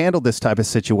 I've never handled this type of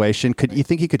situation. You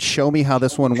think you could show me how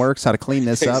this one works, how to clean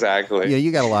this up? Exactly. Yeah,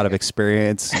 you got a lot of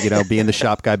experience, you know, being the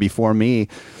shop guy before me.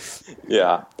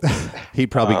 Yeah. He's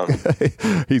going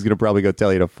to probably go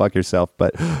tell you to fuck yourself,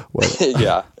 but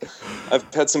yeah.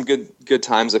 I've had some good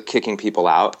times of kicking people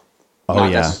out. Not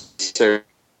necessarily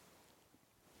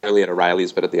at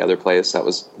O'Reilly's, but at the other place.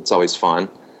 It's always fun.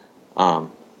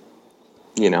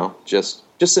 You know, just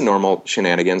the normal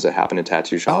shenanigans that happen in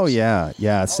tattoo shops. Oh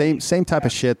yeah. Same type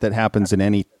of shit that happens in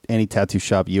any tattoo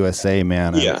shop USA,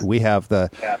 man. Yeah. We have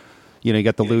you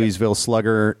got the Louisville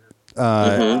Slugger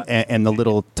and the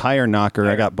little tire knocker.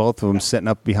 I got both of them sitting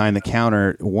up behind the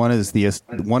counter. One is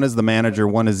the manager,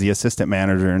 one is the assistant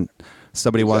manager, and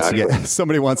somebody wants to get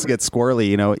squirrely.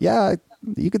 You know, yeah,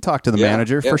 you could talk to the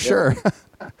manager for sure.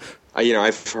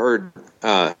 I've heard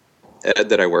Ed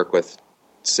that I work with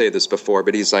say this before,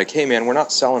 but he's like, hey man, we're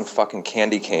not selling fucking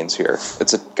candy canes here.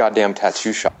 It's a goddamn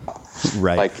tattoo shop.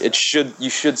 Right. Like you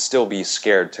should still be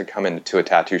scared to come into a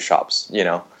tattoo shops, you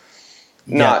know,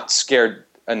 not scared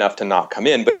enough to not come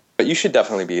in, but you should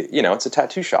definitely be, you know, it's a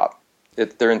tattoo shop.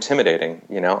 They're intimidating,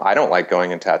 you know. I don't like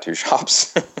going in tattoo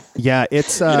shops. Yeah.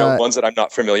 It's, ones that I'm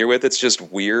not familiar with. It's just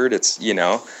weird. It's, you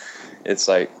know, it's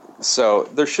like, so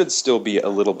there should still be a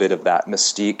little bit of that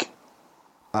mystique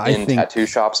tattoo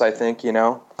shops, I think, you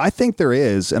know? I think there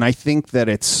is, and I think that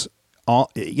it's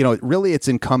all, you know, really it's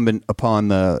incumbent upon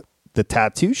the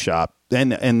tattoo shop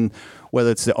and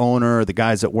whether it's the owner or the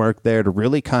guys that work there to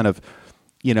really kind of,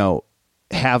 you know,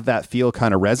 have that feel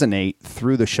kind of resonate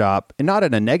through the shop, and not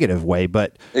in a negative way,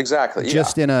 but exactly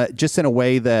just in a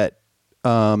way that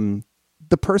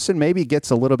the person maybe gets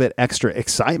a little bit extra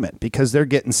excitement because they're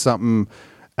getting something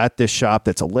at this shop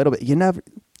that's a little bit, you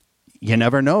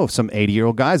never know if some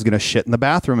 80-year-old guy is going to shit in the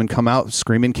bathroom and come out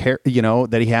screaming,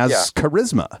 that he has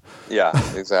charisma. Yeah,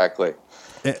 exactly.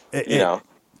 And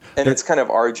it's kind of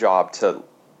our job to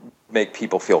make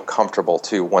people feel comfortable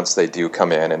too once they do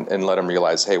come in, and let them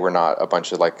realize, hey, we're not a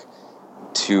bunch of like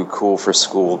too cool for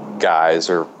school guys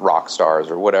or rock stars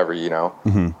or whatever,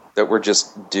 that we're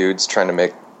just dudes trying to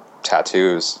make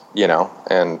tattoos,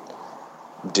 and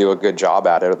do a good job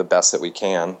at it, or the best that we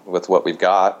can with what we've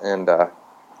got. And,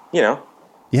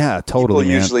 yeah,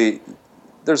 totally. Usually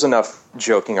there's enough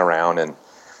joking around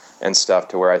and stuff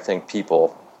to where I think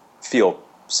people feel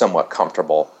somewhat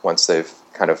comfortable once they've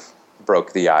kind of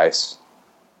broke the ice.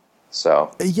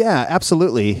 So yeah,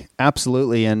 absolutely.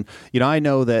 And I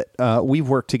know that we've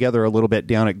worked together a little bit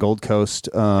down at Gold Coast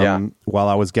while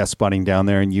I was guest spotting down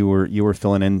there, and you were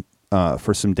filling in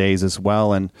for some days as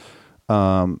well. And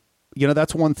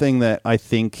that's one thing that I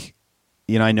think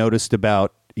I noticed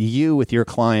about you with your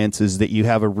clients is that you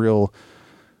have a real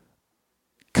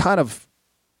kind of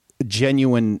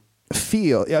genuine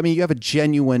feel. I mean, you have a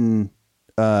genuine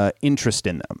interest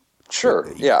in them.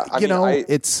 Sure. Yeah.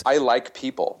 I like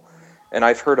people, and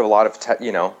I've heard a lot of,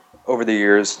 over the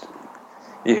years,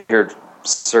 you hear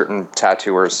certain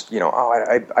tattooers,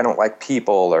 I don't like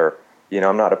people, or,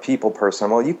 I'm not a people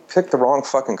person. Well, you picked the wrong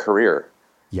fucking career.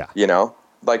 Yeah.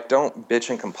 Like, don't bitch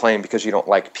and complain because you don't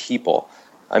like people.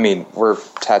 I mean, we're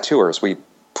tattooers. We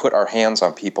put our hands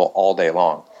on people all day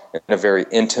long in a very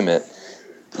intimate,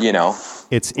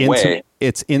 it's way. Intimate.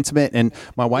 It's intimate. And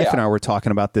my wife and I were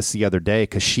talking about this the other day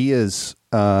because she's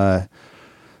a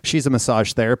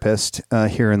massage therapist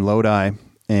here in Lodi.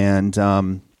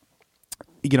 And,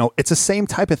 it's the same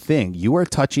type of thing. You are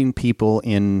touching people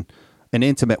in an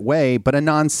intimate way, but a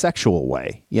non-sexual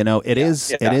way. It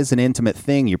is an intimate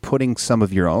thing. You're putting some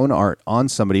of your own art on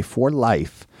somebody for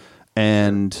life.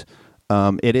 And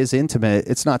it is intimate.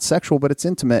 It's not sexual, but it's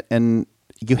intimate. And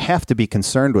you have to be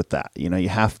concerned with that. You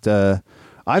have to...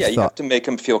 you have to make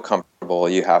them feel comfortable.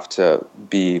 You have to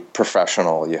be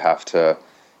professional. You have to,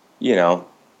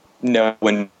 know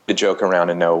when to joke around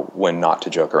and know when not to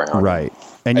joke around. Right.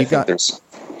 And you got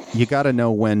to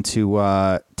know when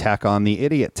to tack on the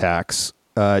idiot tax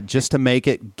just to make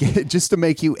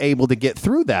you able to get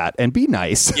through that and be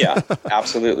nice. Yeah,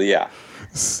 absolutely. Yeah.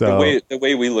 So the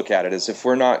way we look at it is, if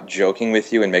we're not joking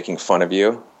with you and making fun of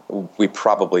you, we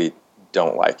probably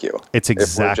don't like you. It's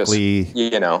exactly,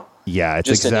 yeah, it's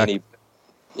just exactly in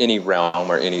any realm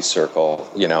or any circle,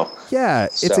 Yeah,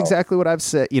 it's exactly what I've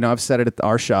said. I've said it at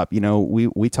our shop.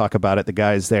 We talk about it, the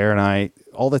guys there and I,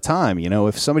 all the time.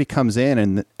 If somebody comes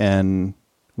in and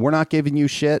we're not giving you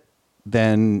shit,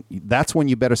 then that's when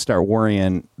you better start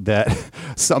worrying that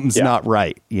something's not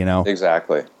right.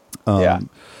 Exactly.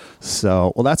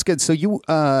 So, well, that's good. So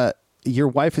your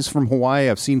wife is from Hawaii.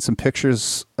 I've seen some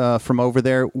pictures from over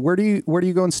there. Where do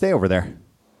you go and stay over there?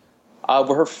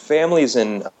 Well, her family's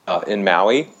in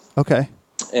Maui. Okay.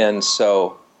 And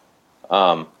so,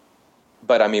 but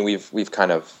I mean, we've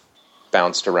kind of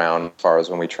bounced around as far as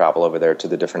when we travel over there to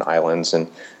the different islands.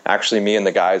 And actually, me and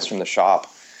the guys from the shop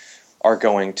are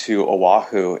going to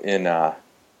Oahu in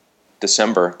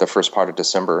December, the first part of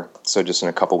December. So just in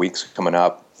a couple weeks coming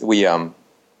up, we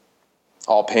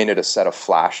all painted a set of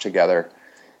Flash together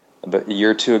a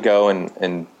year or two ago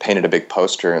and painted a big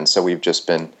poster. And so we've just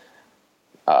been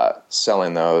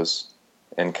selling those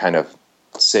and kind of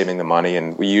saving the money.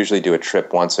 And we usually do a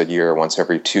trip once a year, once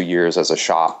every 2 years as a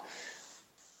shop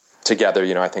together.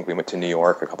 I think we went to New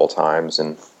York a couple times,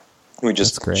 and we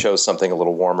just chose something a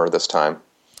little warmer this time.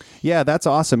 Yeah, that's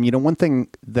awesome. One thing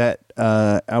that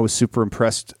I was super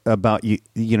impressed about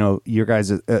your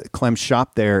guys' Clem's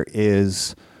shop there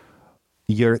is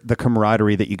the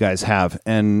camaraderie that you guys have,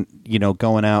 and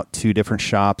going out to different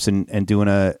shops and doing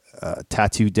a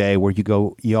tattoo day where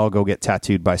you all go get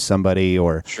tattooed by somebody,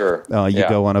 or you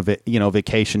go on a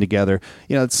vacation together.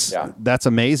 That's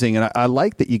amazing, and I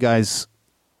like that you guys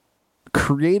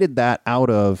created that out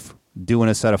of doing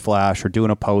a set of Flash or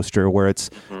doing a poster where it's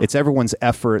everyone's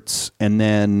efforts, and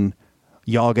then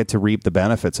y'all get to reap the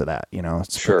benefits of that.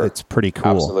 It's pretty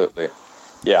cool. Absolutely.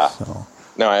 Yeah. So.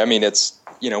 No, I mean, it's,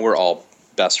 we're all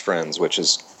best friends, which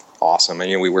is awesome.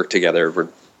 And, we work together. We're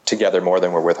together more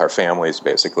than we're with our families,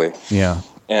 basically. Yeah.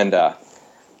 And,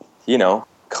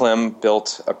 Clem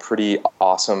built a pretty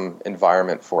awesome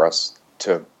environment for us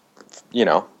to,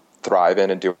 thrive in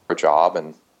and do our job.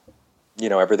 And,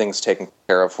 everything's taken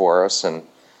care of for us. And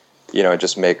it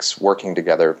just makes working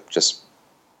together just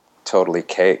totally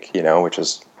cake, which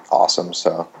is awesome.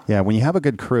 So yeah, when you have a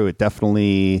good crew, it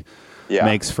definitely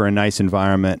makes for a nice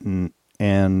environment,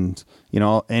 and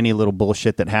any little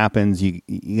bullshit that happens,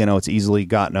 it's easily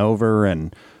gotten over.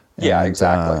 And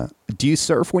exactly. Do you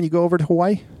surf when you go over to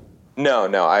Hawaii? No,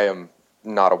 I am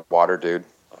not a water dude.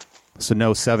 So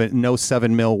no 7 mil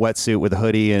wetsuit with a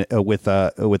hoodie and with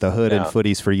a hood and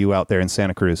footies for you out there in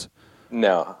Santa Cruz.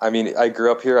 No, I mean, I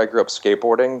grew up here. I grew up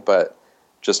skateboarding, but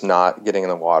just not getting in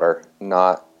the water.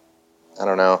 I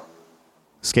don't know.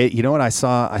 Skate. You know what I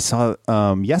saw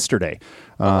yesterday?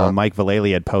 Mike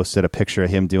Vallely had posted a picture of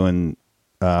him doing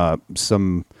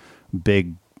some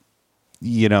big,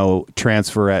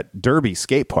 transfer at Derby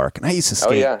Skate Park. And I used to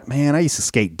skate, man, I used to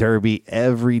skate Derby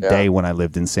every day when I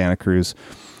lived in Santa Cruz.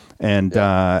 And,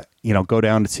 go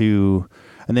down to,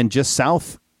 and then just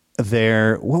south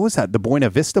there, what was that? The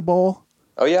Buena Vista Bowl?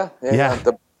 Oh, yeah.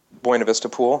 The Buena Vista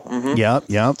pool. Mm-hmm.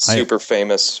 Yep. Super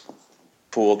famous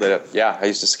pool I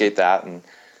used to skate that. And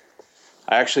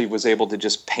I actually was able to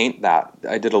just paint that.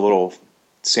 I did a little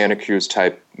Santa Cruz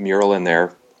type mural in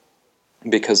there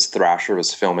because Thrasher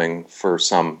was filming for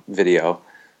some video.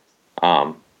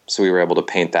 So we were able to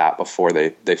paint that before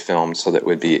they filmed so that it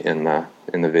would be in the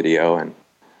video. And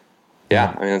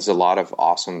I mean, there's a lot of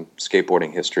awesome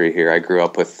skateboarding history here. I grew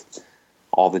up with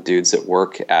all the dudes that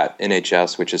work at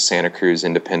NHS, which is Santa Cruz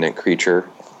Independent Creature.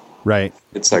 Right.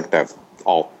 It's like that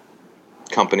all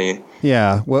company.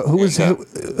 Yeah. Well, who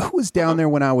was down there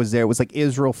when I was there? It was like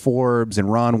Israel Forbes and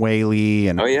Ron Whaley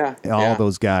and all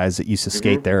those guys that used to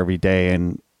skate there every day.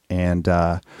 And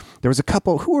there was a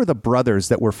couple. Who were the brothers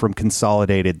that were from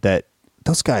Consolidated? That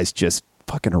those guys just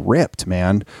fucking ripped,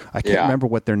 man. I can't remember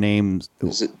what their names.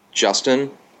 Was it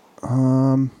Justin?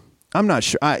 I'm not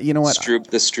sure. You know what?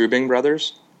 The Strubing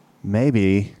brothers?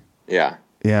 Maybe. Yeah.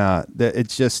 Yeah.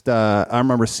 It's just, I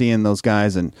remember seeing those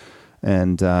guys and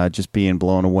just being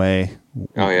blown away.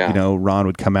 Oh, yeah. Ron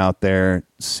would come out there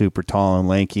super tall and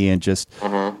lanky and just,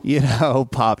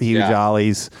 pop huge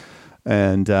ollies.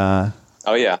 And, oh,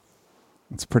 yeah.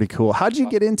 It's pretty cool. How'd you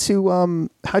get into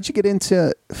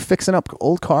fixing up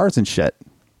old cars and shit?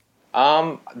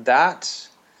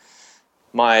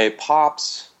 My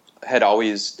pops had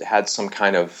always had some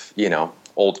kind of,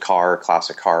 old car,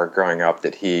 classic car growing up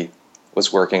that he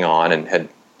was working on and had,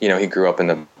 he grew up in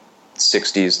the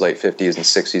 60s, late 50s and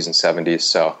 60s and 70s.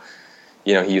 So,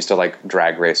 he used to like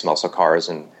drag race muscle cars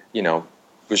and,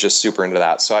 was just super into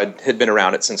that. So I had been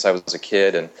around it since I was a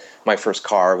kid. And my first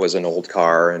car was an old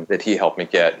car and that he helped me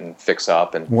get and fix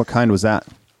up. And what kind was that?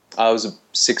 It was a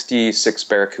 66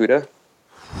 Barracuda,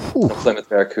 a Plymouth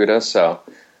Barracuda. So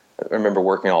I remember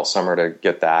working all summer to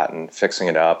get that and fixing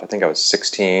it up. I think I was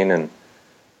 16. And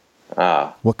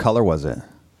what color was it?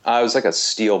 It was like a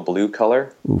steel blue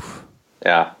color. Oof.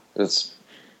 Yeah. It was,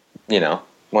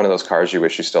 one of those cars you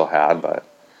wish you still had, but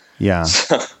yeah.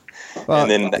 Well,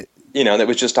 and then, that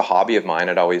was just a hobby of mine.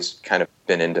 I'd always kind of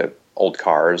been into old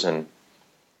cars and,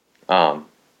 the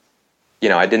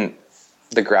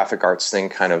graphic arts thing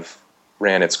kind of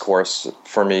ran its course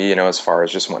for me, as far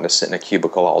as just wanting to sit in a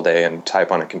cubicle all day and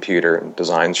type on a computer and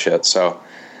design shit. So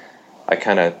I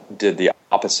kind of did the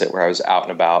opposite where I was out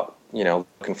and about,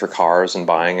 looking for cars and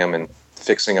buying them and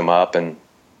fixing them up and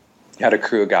had a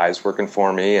crew of guys working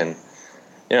for me. And,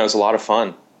 it was a lot of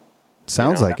fun.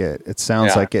 Sounds like it. It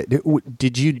sounds like it.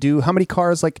 Did you do how many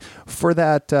cars like for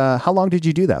that? How long did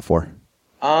you do that for?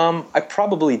 I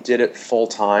probably did it full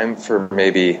time for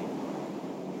maybe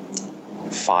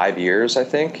 5 years, I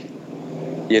think,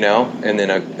 and then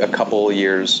a couple of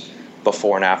years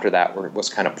before and after that was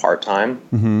kind of part-time.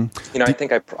 Mm-hmm. I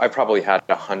think I probably had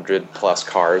 100+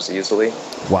 cars easily.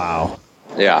 Wow.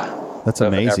 Yeah. That's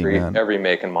amazing, man. Every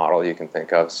make and model you can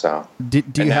think of. So do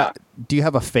you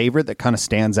have a favorite that kind of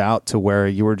stands out to where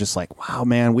you were just like, wow,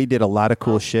 man, we did a lot of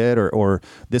cool shit, or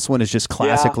this one is just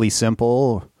classically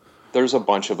simple? There's a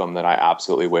bunch of them that I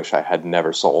absolutely wish I had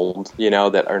never sold,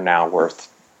 that are now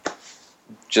worth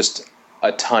just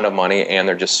a ton of money, and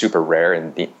they're just super rare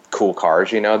and cool cars,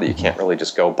 that you can't really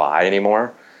just go buy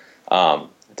anymore.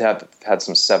 Dad had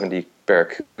some 70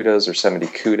 Barracudas or 70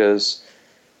 Cudas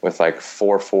with like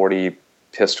 440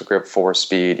 pistol grip,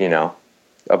 4-speed,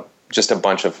 just a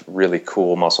bunch of really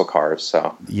cool muscle cars.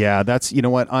 So yeah, that's,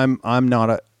 what, I'm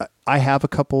not I have a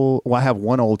couple. Well, I have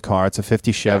one old car. It's a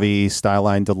 50 Chevy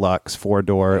Styline Deluxe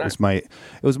 4-door. It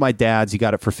was my dad's. He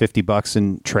got it for $50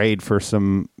 in trade for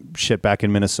some shit back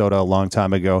in Minnesota a long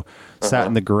time ago. Sat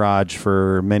in the garage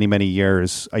for many, many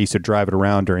years. I used to drive it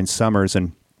around during summers,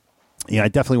 and I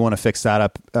definitely want to fix that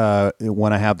up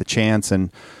when I have the chance.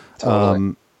 And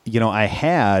totally. I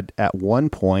had at one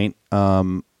point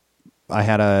I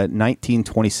had a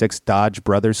 1926 Dodge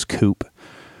Brothers Coupe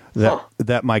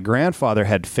that my grandfather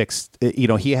had fixed. You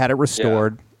know, he had it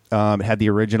restored. It had the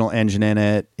original engine in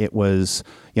it. It was,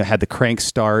 you know, had the crank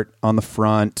start on the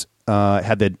front. It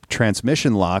had the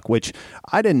transmission lock, which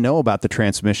I didn't know about the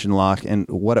transmission lock, and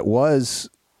what it was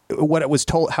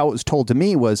told, how it was told to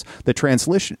me was the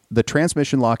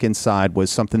transmission lock inside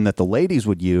was something that the ladies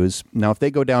would use. Now, if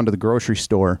they go down to the grocery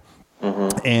store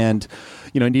and,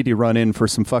 you know, need to run in for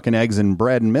some fucking eggs and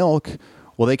bread and milk,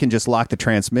 well, they can just lock the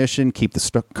transmission, keep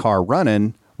the car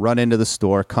running, run into the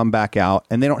store, come back out,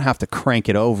 and they don't have to crank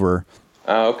it over.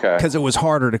 Oh, okay. Because it was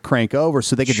harder to crank over,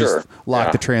 so they could just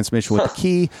lock the transmission with the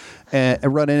key and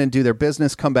run in and do their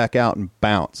business, come back out and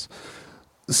bounce.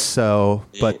 So,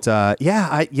 but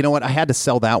you know what? I had to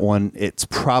sell that one. It's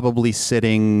probably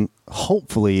sitting,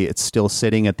 hopefully it's still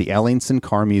sitting at the Ellingson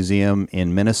Car Museum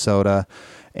in Minnesota.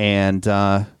 And,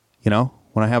 you know,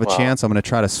 when I have a chance, I'm going to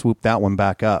try to swoop that one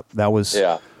back up. That was,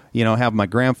 you know, have my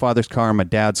grandfather's car and my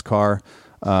dad's car.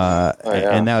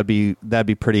 And that'd be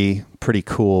pretty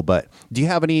cool. But do you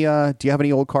have any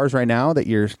old cars right now that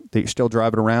you're still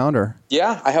driving around, or?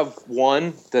 Yeah, I have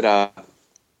one that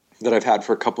I've had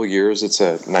for a couple of years. It's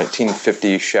a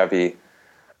 1950 Chevy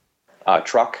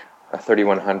truck, a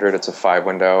 3100. It's a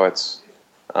 5-window. It's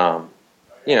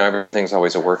you know, everything's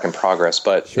always a work in progress,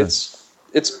 but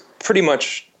it's pretty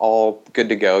much all good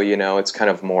to go. You know, it's kind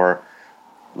of more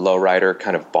lowrider,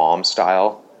 kind of bomb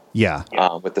style. Yeah.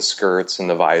 With the skirts and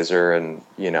the visor and,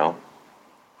 you know,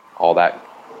 all that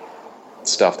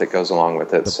stuff that goes along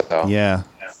with it.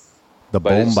 The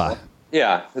bomba.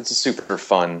 It's a super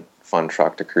fun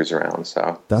truck to cruise around.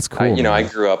 So that's cool. I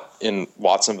grew up in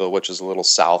Watsonville, which is a little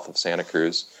south of Santa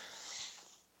Cruz.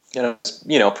 And I was,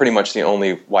 you know, pretty much the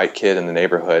only white kid in the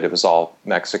neighborhood. It was all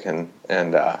Mexican.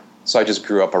 And so I just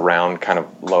grew up around kind of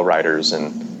lowriders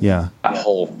and that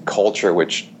whole culture,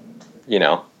 which, you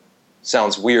know,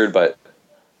 sounds weird, but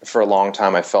for a long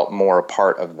time I felt more a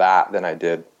part of that than I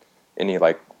did any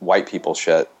like white people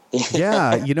shit.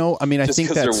 Yeah, you know, I mean, I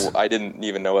think I didn't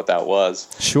even know what that was.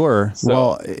 Sure. So,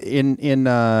 well,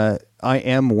 I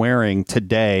am wearing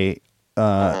today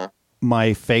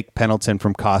my fake Pendleton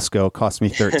from Costco. Cost me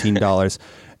 $13.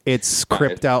 It's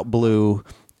cripped out blue.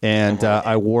 And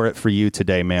I wore it for you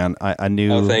today, man. I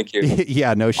knew. Oh, thank you.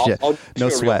 Yeah, no shit, I'll no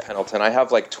sweat. Real Pendleton. I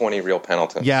have like 20 real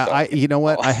Pendletons. Yeah, so. You know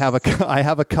what? I have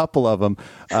a couple of them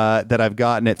that I've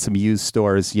gotten at some used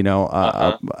stores. You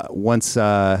know, once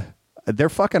they're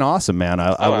fucking awesome, man.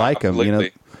 I like them. You know,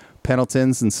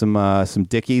 Pendletons and some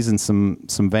Dickies and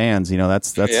some Vans. You know,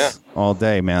 that's all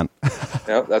day, man.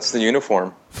 Yeah, that's the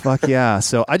uniform. Fuck yeah!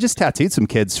 So I just tattooed some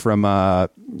kids from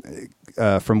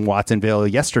Watsonville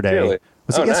yesterday. Really?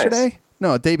 Was it yesterday? Nice.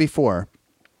 No, the day before.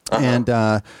 And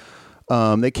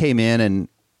they came in and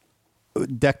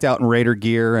decked out in Raider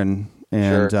gear, and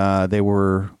they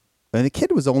were. And the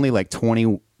kid was only like 19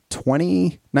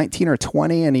 or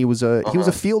 20, and he was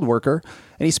a field worker,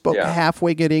 and he spoke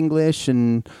halfway good English,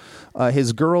 and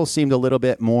his girl seemed a little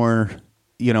bit more,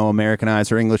 you know, Americanized.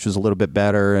 Her English was a little bit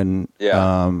better, and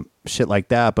shit like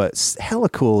that. But hella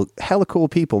cool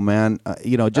people, man.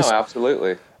 You know, just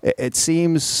absolutely. It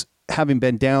seems, having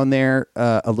been down there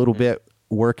a little bit,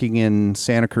 working in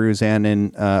Santa Cruz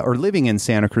and or living in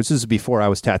Santa Cruz. This is before I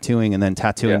was tattooing, and then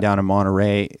tattooing down in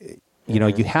Monterey. You know,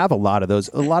 you have a lot of those.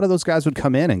 A lot of those guys would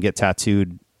come in and get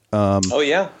tattooed.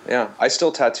 Yeah. I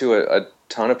still tattoo a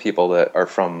ton of people that are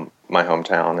from my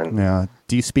hometown. And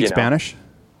do you speak Spanish?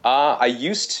 I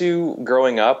used to,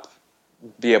 growing up,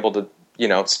 be able to, you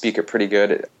know, speak it pretty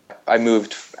good. I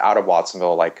moved out of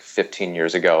Watsonville like 15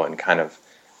 years ago and kind of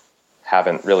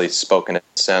haven't really spoken it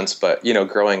since. But, you know,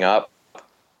 growing up,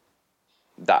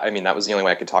 that was the only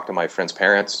way I could talk to my friends'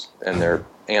 parents and their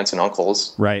aunts and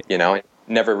uncles. Right. You know, I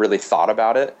never really thought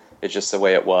about it. It's just the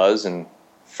way it was, and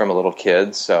from a little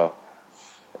kid. So,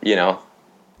 you know,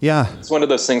 it's one of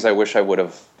those things I wish I would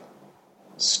have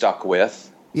stuck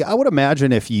with. Yeah, I would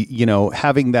imagine if you know,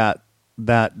 having that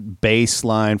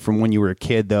baseline from when you were a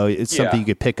kid, though, it's something you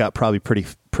could pick up probably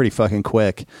pretty fucking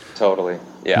quick. Totally.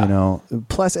 Yeah. You know,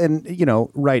 plus, and you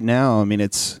know, right now, I mean,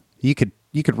 you could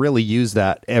really use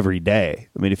that every day.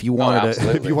 I mean, if you wanted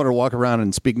to walk around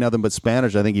and speak nothing but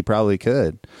Spanish, I think you probably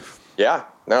could. Yeah.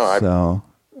 No.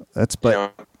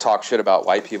 Talk shit about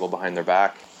white people behind their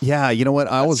back. Yeah, you know what?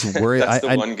 I was worried. That's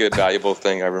the one good, valuable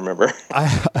thing I remember.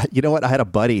 You know what? I had a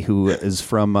buddy who is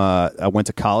from, I went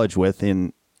to college with,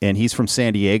 and he's from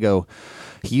San Diego.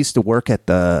 He used to work at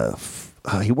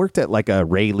he worked at like a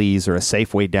Rayleigh's or a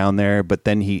Safeway down there, but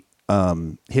then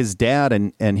his dad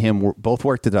and him both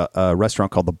worked at a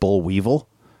restaurant called the Bull Weevil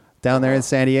down there in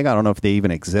San Diego. I don't know if they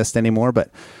even exist anymore,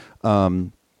 but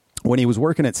when he was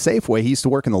working at Safeway, he used to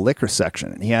work in the liquor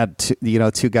section, and he had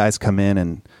two guys come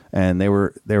in, and they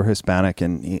were Hispanic,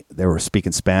 and they were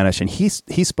speaking Spanish, and he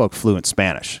spoke fluent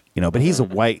Spanish, but he's a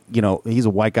white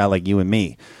guy like you and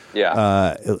me.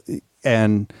 Yeah.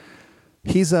 And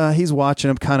he's watching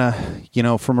him kind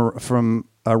of, from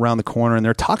around the corner, and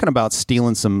they're talking about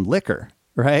stealing some liquor.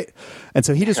 Right. And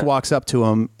so he just walks up to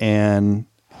him and,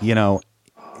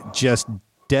 just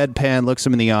deadpan looks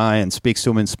him in the eye and speaks to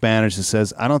him in Spanish and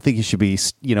says, "I don't think you should be,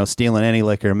 stealing any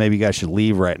liquor. Maybe you guys should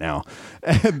leave right now."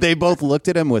 And they both looked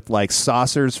at him with like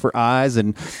saucers for eyes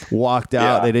and walked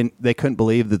out. Yeah. They couldn't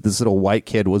believe that this little white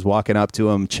kid was walking up to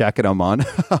him, checking him on,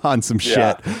 on some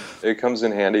shit. It comes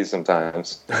in handy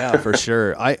sometimes. Yeah, for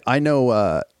sure. I know,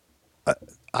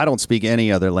 I don't speak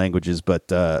any other languages,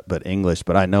 but English,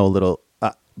 but I know a little.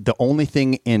 The only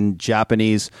thing in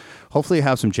Japanese, hopefully you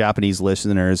have some Japanese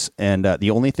listeners, and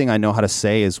the only thing I know how to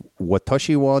say is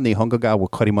 "Watashi wa Nihongo ga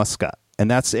wakarimasu ka?"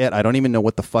 And that's it. I don't even know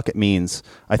what the fuck it means.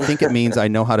 I think it means I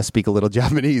know how to speak a little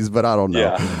Japanese, but I don't know.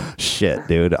 Yeah. Shit,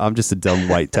 dude. I'm just a dumb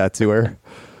white tattooer.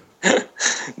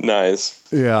 Nice.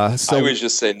 Yeah. So I always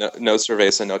just say no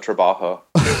cerveza, no trabajo.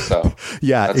 So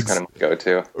yeah, that's kind of my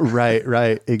go-to.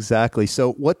 Right. Exactly.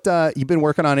 So what, you've been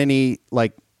working on any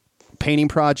like painting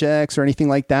projects or anything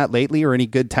like that lately, or any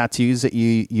good tattoos that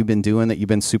you've been doing that you've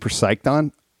been super psyched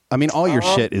on? I mean, all your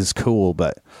shit is cool,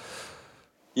 but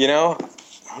let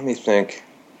me think.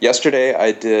 Yesterday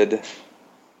I did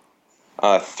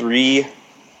 3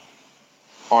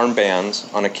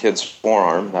 armbands on a kid's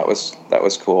forearm. That was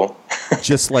cool.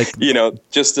 Just like the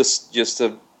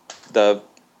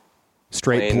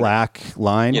straight plain, black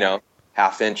line.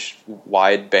 1/2-inch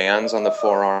wide bands on the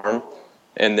forearm.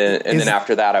 And then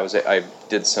after that, I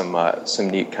did some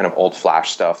neat kind of old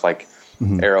Flash stuff, like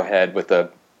Arrowhead with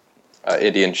a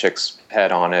Indian chick's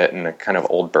head on it, and a kind of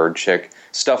old bird chick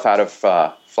stuff out of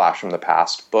Flash from the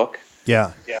Past book.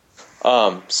 Yeah.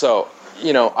 So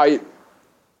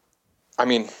I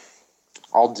mean,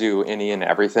 I'll do any and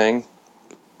everything.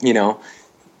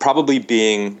 Probably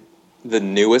being the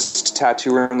newest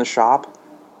tattooer in the shop,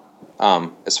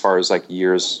 as far as like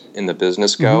years in the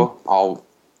business go, I'll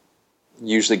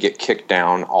usually get kicked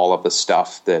down all of the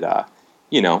stuff that,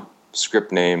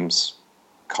 script names,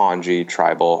 kanji,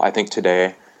 tribal. I think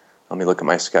today, let me look at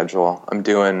my schedule. I'm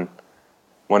doing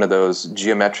one of those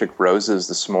geometric roses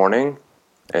this morning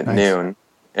at noon.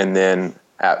 And then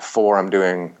at 4, I'm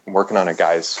working on a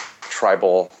guy's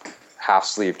tribal half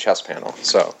sleeve chest panel.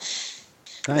 So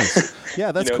nice.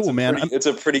 Yeah, that's cool, man. It's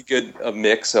a pretty good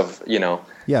mix of,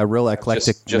 yeah, real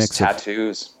eclectic just mix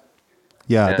tattoos.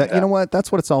 Yeah, And, you know what?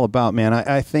 That's what it's all about, man.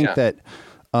 I think that,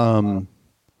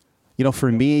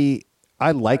 for me,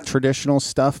 I like traditional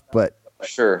stuff, but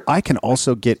sure, I can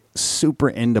also get super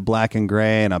into black and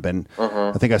gray. And I've been,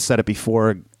 I think I said it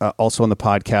before, also on the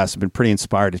podcast, I've been pretty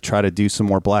inspired to try to do some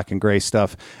more black and gray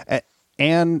stuff.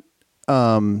 And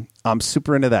I'm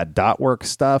super into that dot work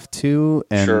stuff too.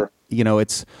 And, sure.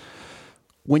 It's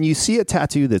when you see a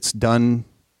tattoo that's done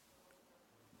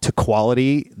to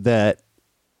quality that,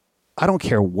 I don't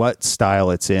care what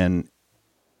style it's in.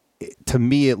 To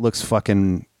me, it looks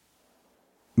fucking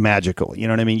magical. You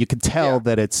know what I mean? You can tell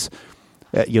that it's,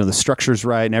 the structure's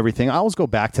right and everything. I always go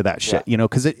back to that shit,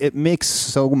 because it makes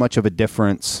so much of a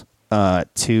difference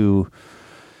to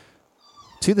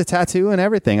the tattoo and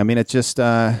everything. I mean, it's just,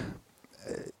 when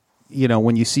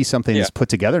you see something that's put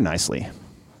together nicely.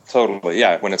 Totally.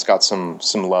 Yeah. When it's got some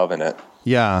love in it.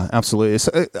 Yeah, absolutely.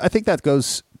 So I think that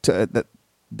goes to that.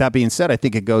 That being said, I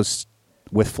think it goes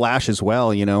with Flash as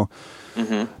well,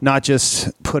 not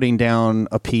just putting down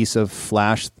a piece of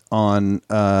Flash on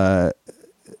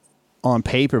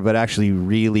paper, but actually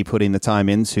really putting the time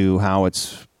into how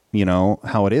it's,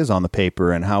 how it is on the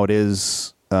paper and how it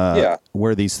is,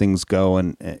 where these things go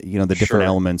and, the different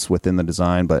elements within the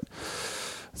design. But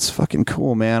it's fucking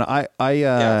cool, man. I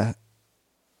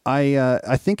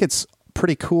think it's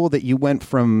pretty cool that you went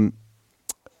from,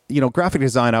 graphic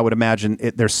design. I would imagine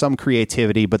there's some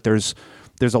creativity, but there's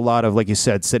a lot of, like you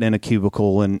said, sitting in a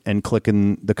cubicle and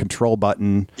clicking the control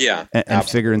button, and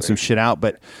figuring some shit out.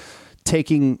 But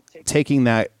taking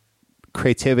that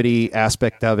creativity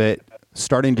aspect of it,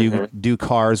 starting to do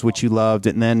cars, which you loved,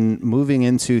 and then moving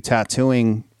into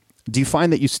tattooing. Do you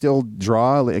find that you still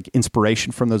draw like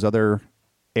inspiration from those other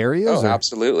areas? Oh,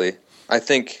 absolutely. I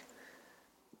think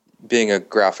being a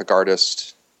graphic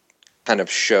artist kind of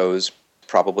shows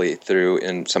probably through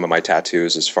in some of my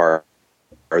tattoos as far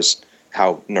as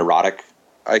how neurotic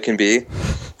I can be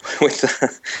with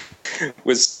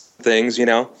things,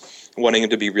 wanting them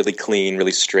to be really clean,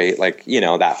 really straight, like,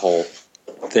 that whole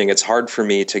thing. It's hard for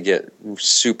me to get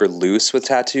super loose with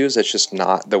tattoos. It's just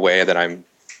not the way that I'm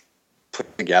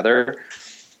put together.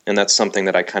 And that's something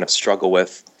that I kind of struggle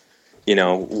with,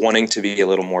 wanting to be a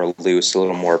little more loose, a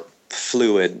little more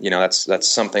fluid. That's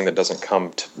something that doesn't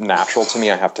come natural to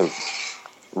me. I have to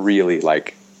really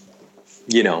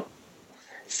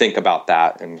think about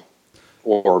that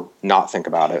or not think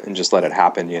about it and just let it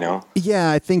happen,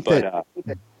 Yeah, I think that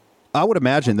I would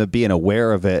imagine that being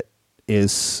aware of it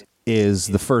is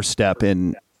the first step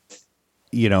in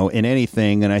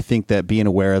anything. And I think that being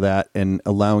aware of that and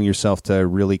allowing yourself to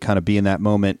really kind of be in that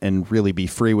moment and really be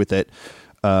free with it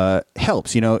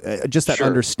helps, just that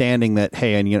understanding that,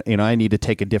 hey, and I need to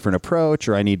take a different approach,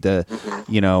 or I need to,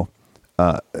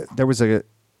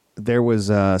 there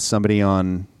was somebody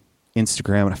on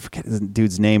Instagram, and I forget the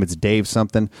dude's name. It's Dave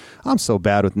something. I'm so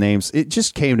bad with names. It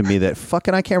just came to me that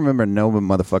I can't remember no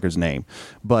motherfucker's name.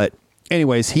 But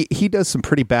anyways, he does some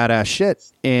pretty badass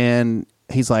shit, and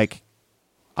he's like,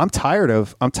 I'm tired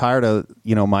of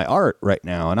my art right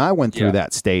now. And I went through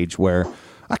that stage where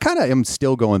I kind of am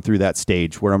still going through that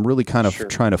stage where I'm really kind of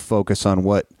trying to focus on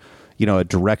what, a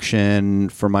direction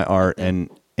for my art.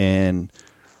 And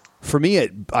for me,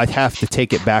 I'd have to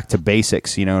take it back to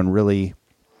basics, and really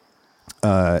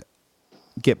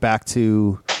get back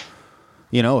to,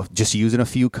 just using a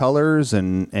few colors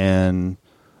and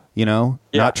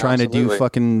not trying to do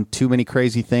fucking too many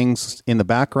crazy things in the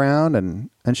background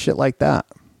and shit like that.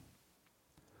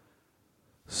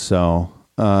 So,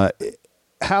 how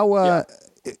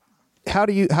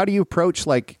do you approach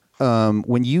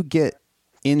when you get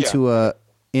into a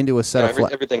set of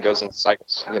everything goes in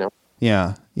cycles,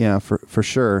 Yeah, for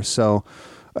sure. So,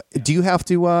 do you have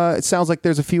to? It sounds like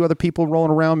there's a few other people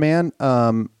rolling around, man.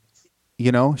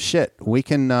 Shit, we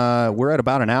can. We're at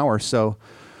about an hour, so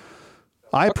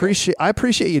I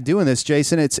appreciate you doing this,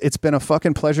 Jason. It's been a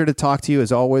fucking pleasure to talk to you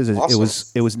as always. Awesome.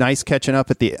 It was nice catching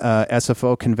up at the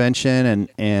SFO convention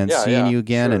and seeing you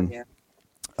again. Sure.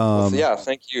 And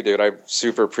thank you, dude. I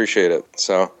super appreciate it.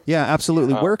 So yeah,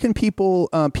 absolutely. Where can people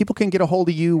can get a hold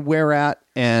of you? Where at?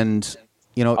 And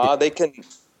they can.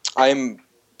 I'm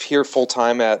here full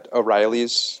time at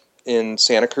O'Reilly's in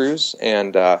Santa Cruz,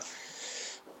 and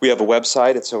we have a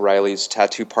website. It's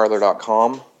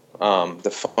o'reillystattooparlor.com.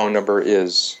 The phone number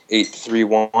is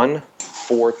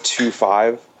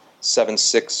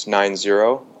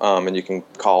 831-425-7690. And you can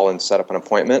call and set up an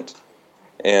appointment.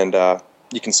 And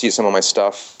you can see some of my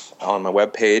stuff on my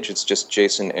webpage. It's just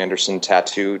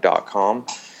jasonandersontattoo.com,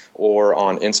 or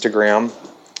on Instagram,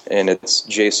 and it's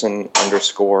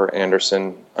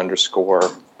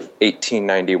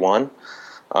Jason_Anderson_1891.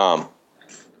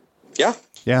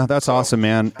 Yeah, that's awesome,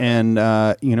 man. And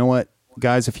you know what,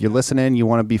 guys, if you're listening, you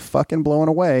want to be fucking blown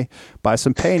away by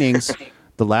some paintings,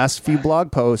 the last few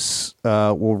blog posts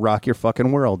will rock your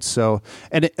fucking world. So,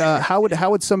 and how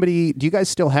would somebody? Do you guys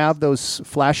still have those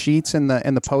flash sheets and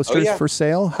the posters for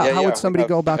sale? How would somebody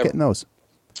go about getting those?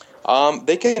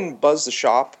 They can buzz the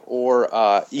shop or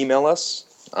email us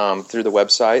through the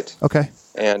website. Okay.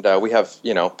 And we have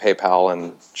PayPal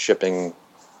and shipping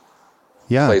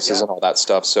places and all that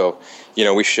stuff. So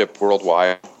we ship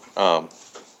worldwide.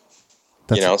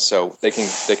 So they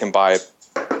can buy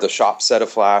the shop set of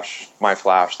flash, my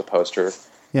flash, the poster.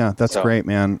 Yeah, that's great,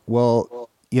 man. Well,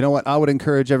 you know what? I would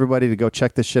encourage everybody to go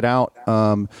check this shit out.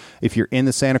 If you're in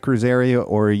the Santa Cruz area,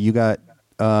 or you got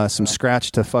some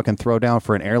scratch to fucking throw down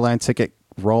for an airline ticket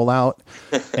rollout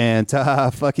and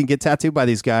fucking get tattooed by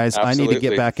these guys. Absolutely. I need to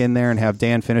get back in there and have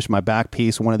Dan finish my back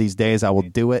piece. One of these days I will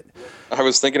do it. I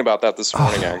was thinking about that this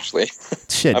morning, actually.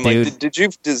 Shit, I'm dude. Like,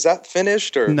 is that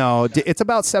finished or? No, it's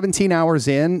about 17 hours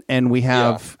in, and we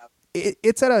have,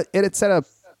 it's at a,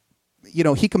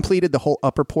 he completed the whole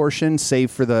upper portion,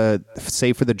 save for the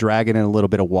dragon and a little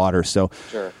bit of water. So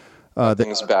sure. That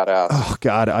thing's badass. Oh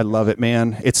God, I love it,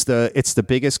 man. It's the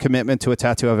biggest commitment to a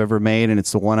tattoo I've ever made, and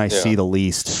it's the one I see the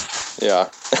least. Yeah.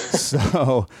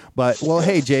 So,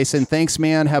 hey, Jason, thanks,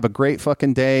 man. Have a great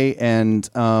fucking day, and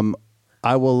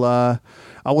I will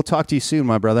talk to you soon,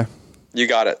 my brother. You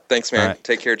got it. Thanks, man. Right.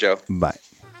 Take care, Joe. Bye.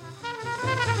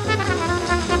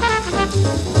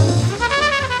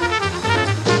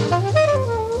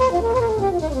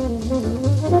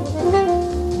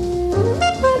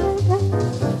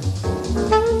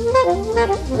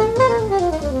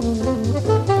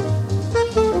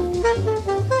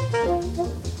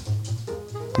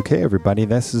 Okay, everybody,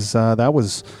 this is that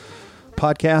was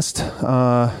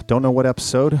podcast. Don't know what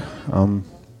episode.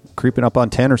 Creeping up on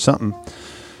 10 or something.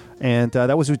 And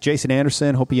that was with Jason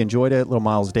Anderson. Hope you enjoyed it. Little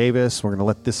Miles Davis. We're going to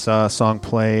let this song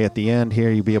play at the end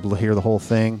here. You'll be able to hear the whole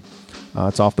thing.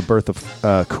 It's off the Birth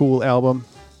of Cool album.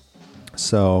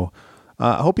 So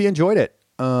I hope you enjoyed it.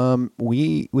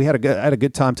 We had a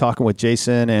good time talking with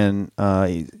Jason, and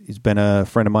he's been a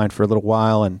friend of mine for a little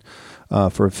while and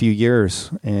for a few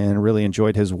years, and really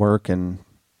enjoyed his work and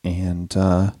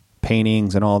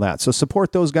paintings and all that. So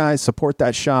support those guys, support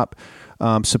that shop,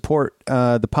 support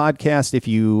the podcast if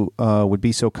you would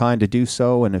be so kind to do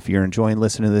so, and if you're enjoying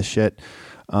listening to this shit.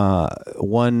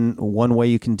 One way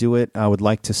you can do it, I would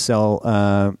like to sell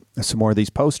some more of these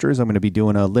posters. I'm going to be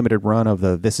doing a limited run of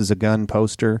the This Is a Gun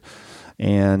poster,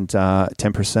 and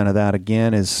 10% of that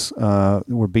again is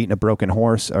we're beating a broken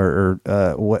horse, or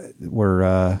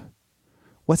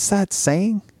what's that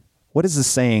saying? What is the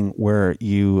saying where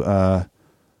you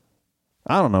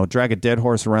I don't know, drag a dead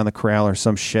horse around the corral or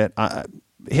some shit?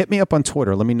 Hit me up on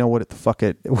Twitter. Let me know what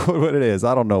it is.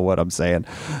 I don't know what I'm saying,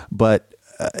 but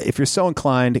if you're so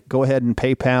inclined, go ahead and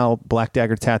PayPal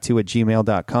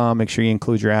blackdaggertattoo@gmail.com. Make sure you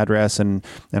include your address and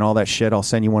all that shit. I'll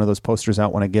send you one of those posters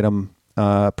out when I get them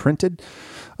printed.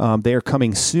 They are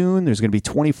coming soon. There's going to be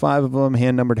 25 of them,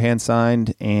 hand numbered, hand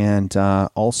signed, and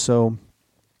also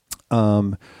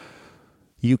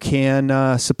you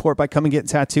can support by coming get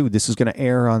tattooed. This is going to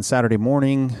air on Saturday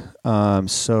morning,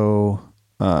 so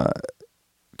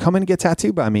come and get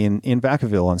tattooed by me in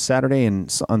Vacaville on Saturday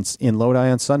and in Lodi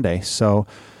on Sunday. So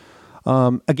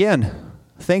again,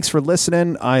 thanks for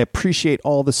listening. I appreciate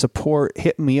all the support.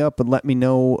 Hit me up and let me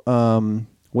know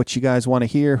what you guys want to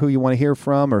hear, who you want to hear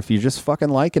from, or if you're just fucking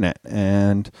liking it.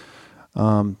 And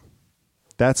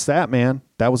that's that, man.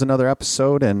 That was another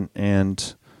episode,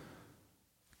 and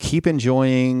keep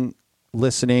enjoying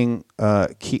listening.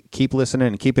 Keep listening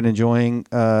and keep enjoying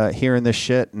hearing this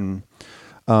shit. And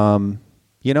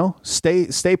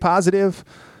stay positive.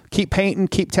 Keep painting.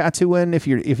 Keep tattooing. If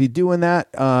you're doing that,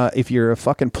 if you're a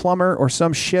fucking plumber or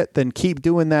some shit, then keep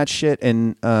doing that shit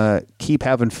and keep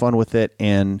having fun with it.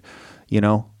 And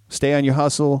stay on your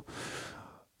hustle.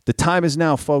 The time is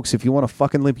now, folks. If you want to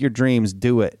fucking live your dreams,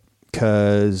 do it.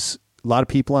 Because a lot of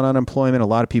people on unemployment, a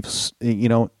lot of people,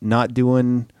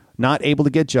 not able to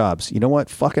get jobs. You know what?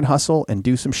 Fucking hustle and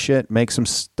do some shit. Make some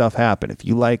stuff happen. If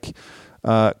you like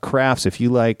crafts, if you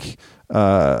like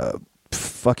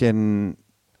fucking,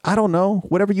 I don't know,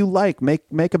 whatever you like,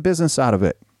 make a business out of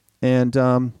it.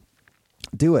 And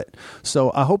do it.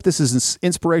 So I hope this is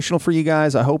inspirational for you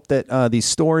guys. I hope that these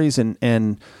stories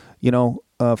and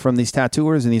from these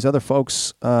tattooers and these other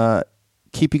folks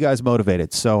keep you guys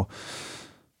motivated. So,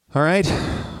 all right.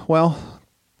 Well,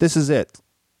 this is it.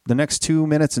 The next 2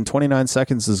 minutes and 29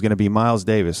 seconds is going to be Miles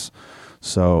Davis.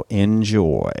 So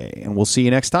enjoy, and we'll see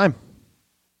you next time.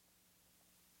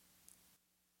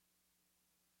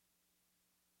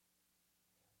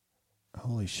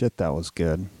 Holy shit, that was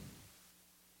good.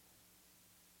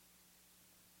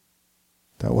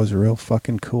 That was real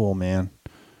fucking cool, man.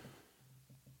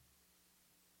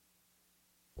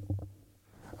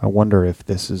 I wonder if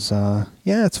this is,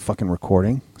 it's fucking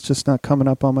recording. It's just not coming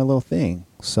up on my little thing.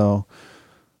 So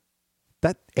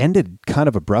that ended kind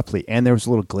of abruptly, and there was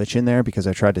a little glitch in there because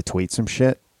I tried to tweet some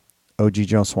shit. OG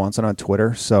Joe Swanson on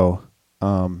Twitter. So,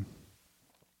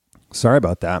 sorry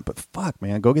about that, but fuck,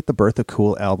 man, go get the Birth of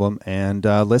Cool album and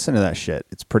listen to that shit.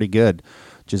 It's pretty good.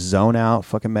 Just zone out,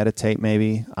 fucking meditate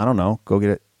maybe. I don't know. Go get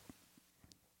it.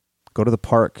 Go to the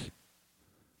park,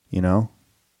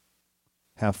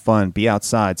 have fun, be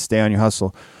outside, stay on your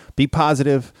hustle, be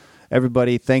positive.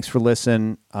 Everybody, thanks for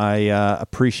listening. I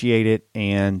appreciate it,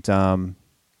 and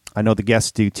I know the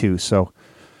guests do too. So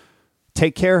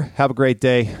take care. Have a great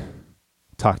day.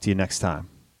 Talk to you next time.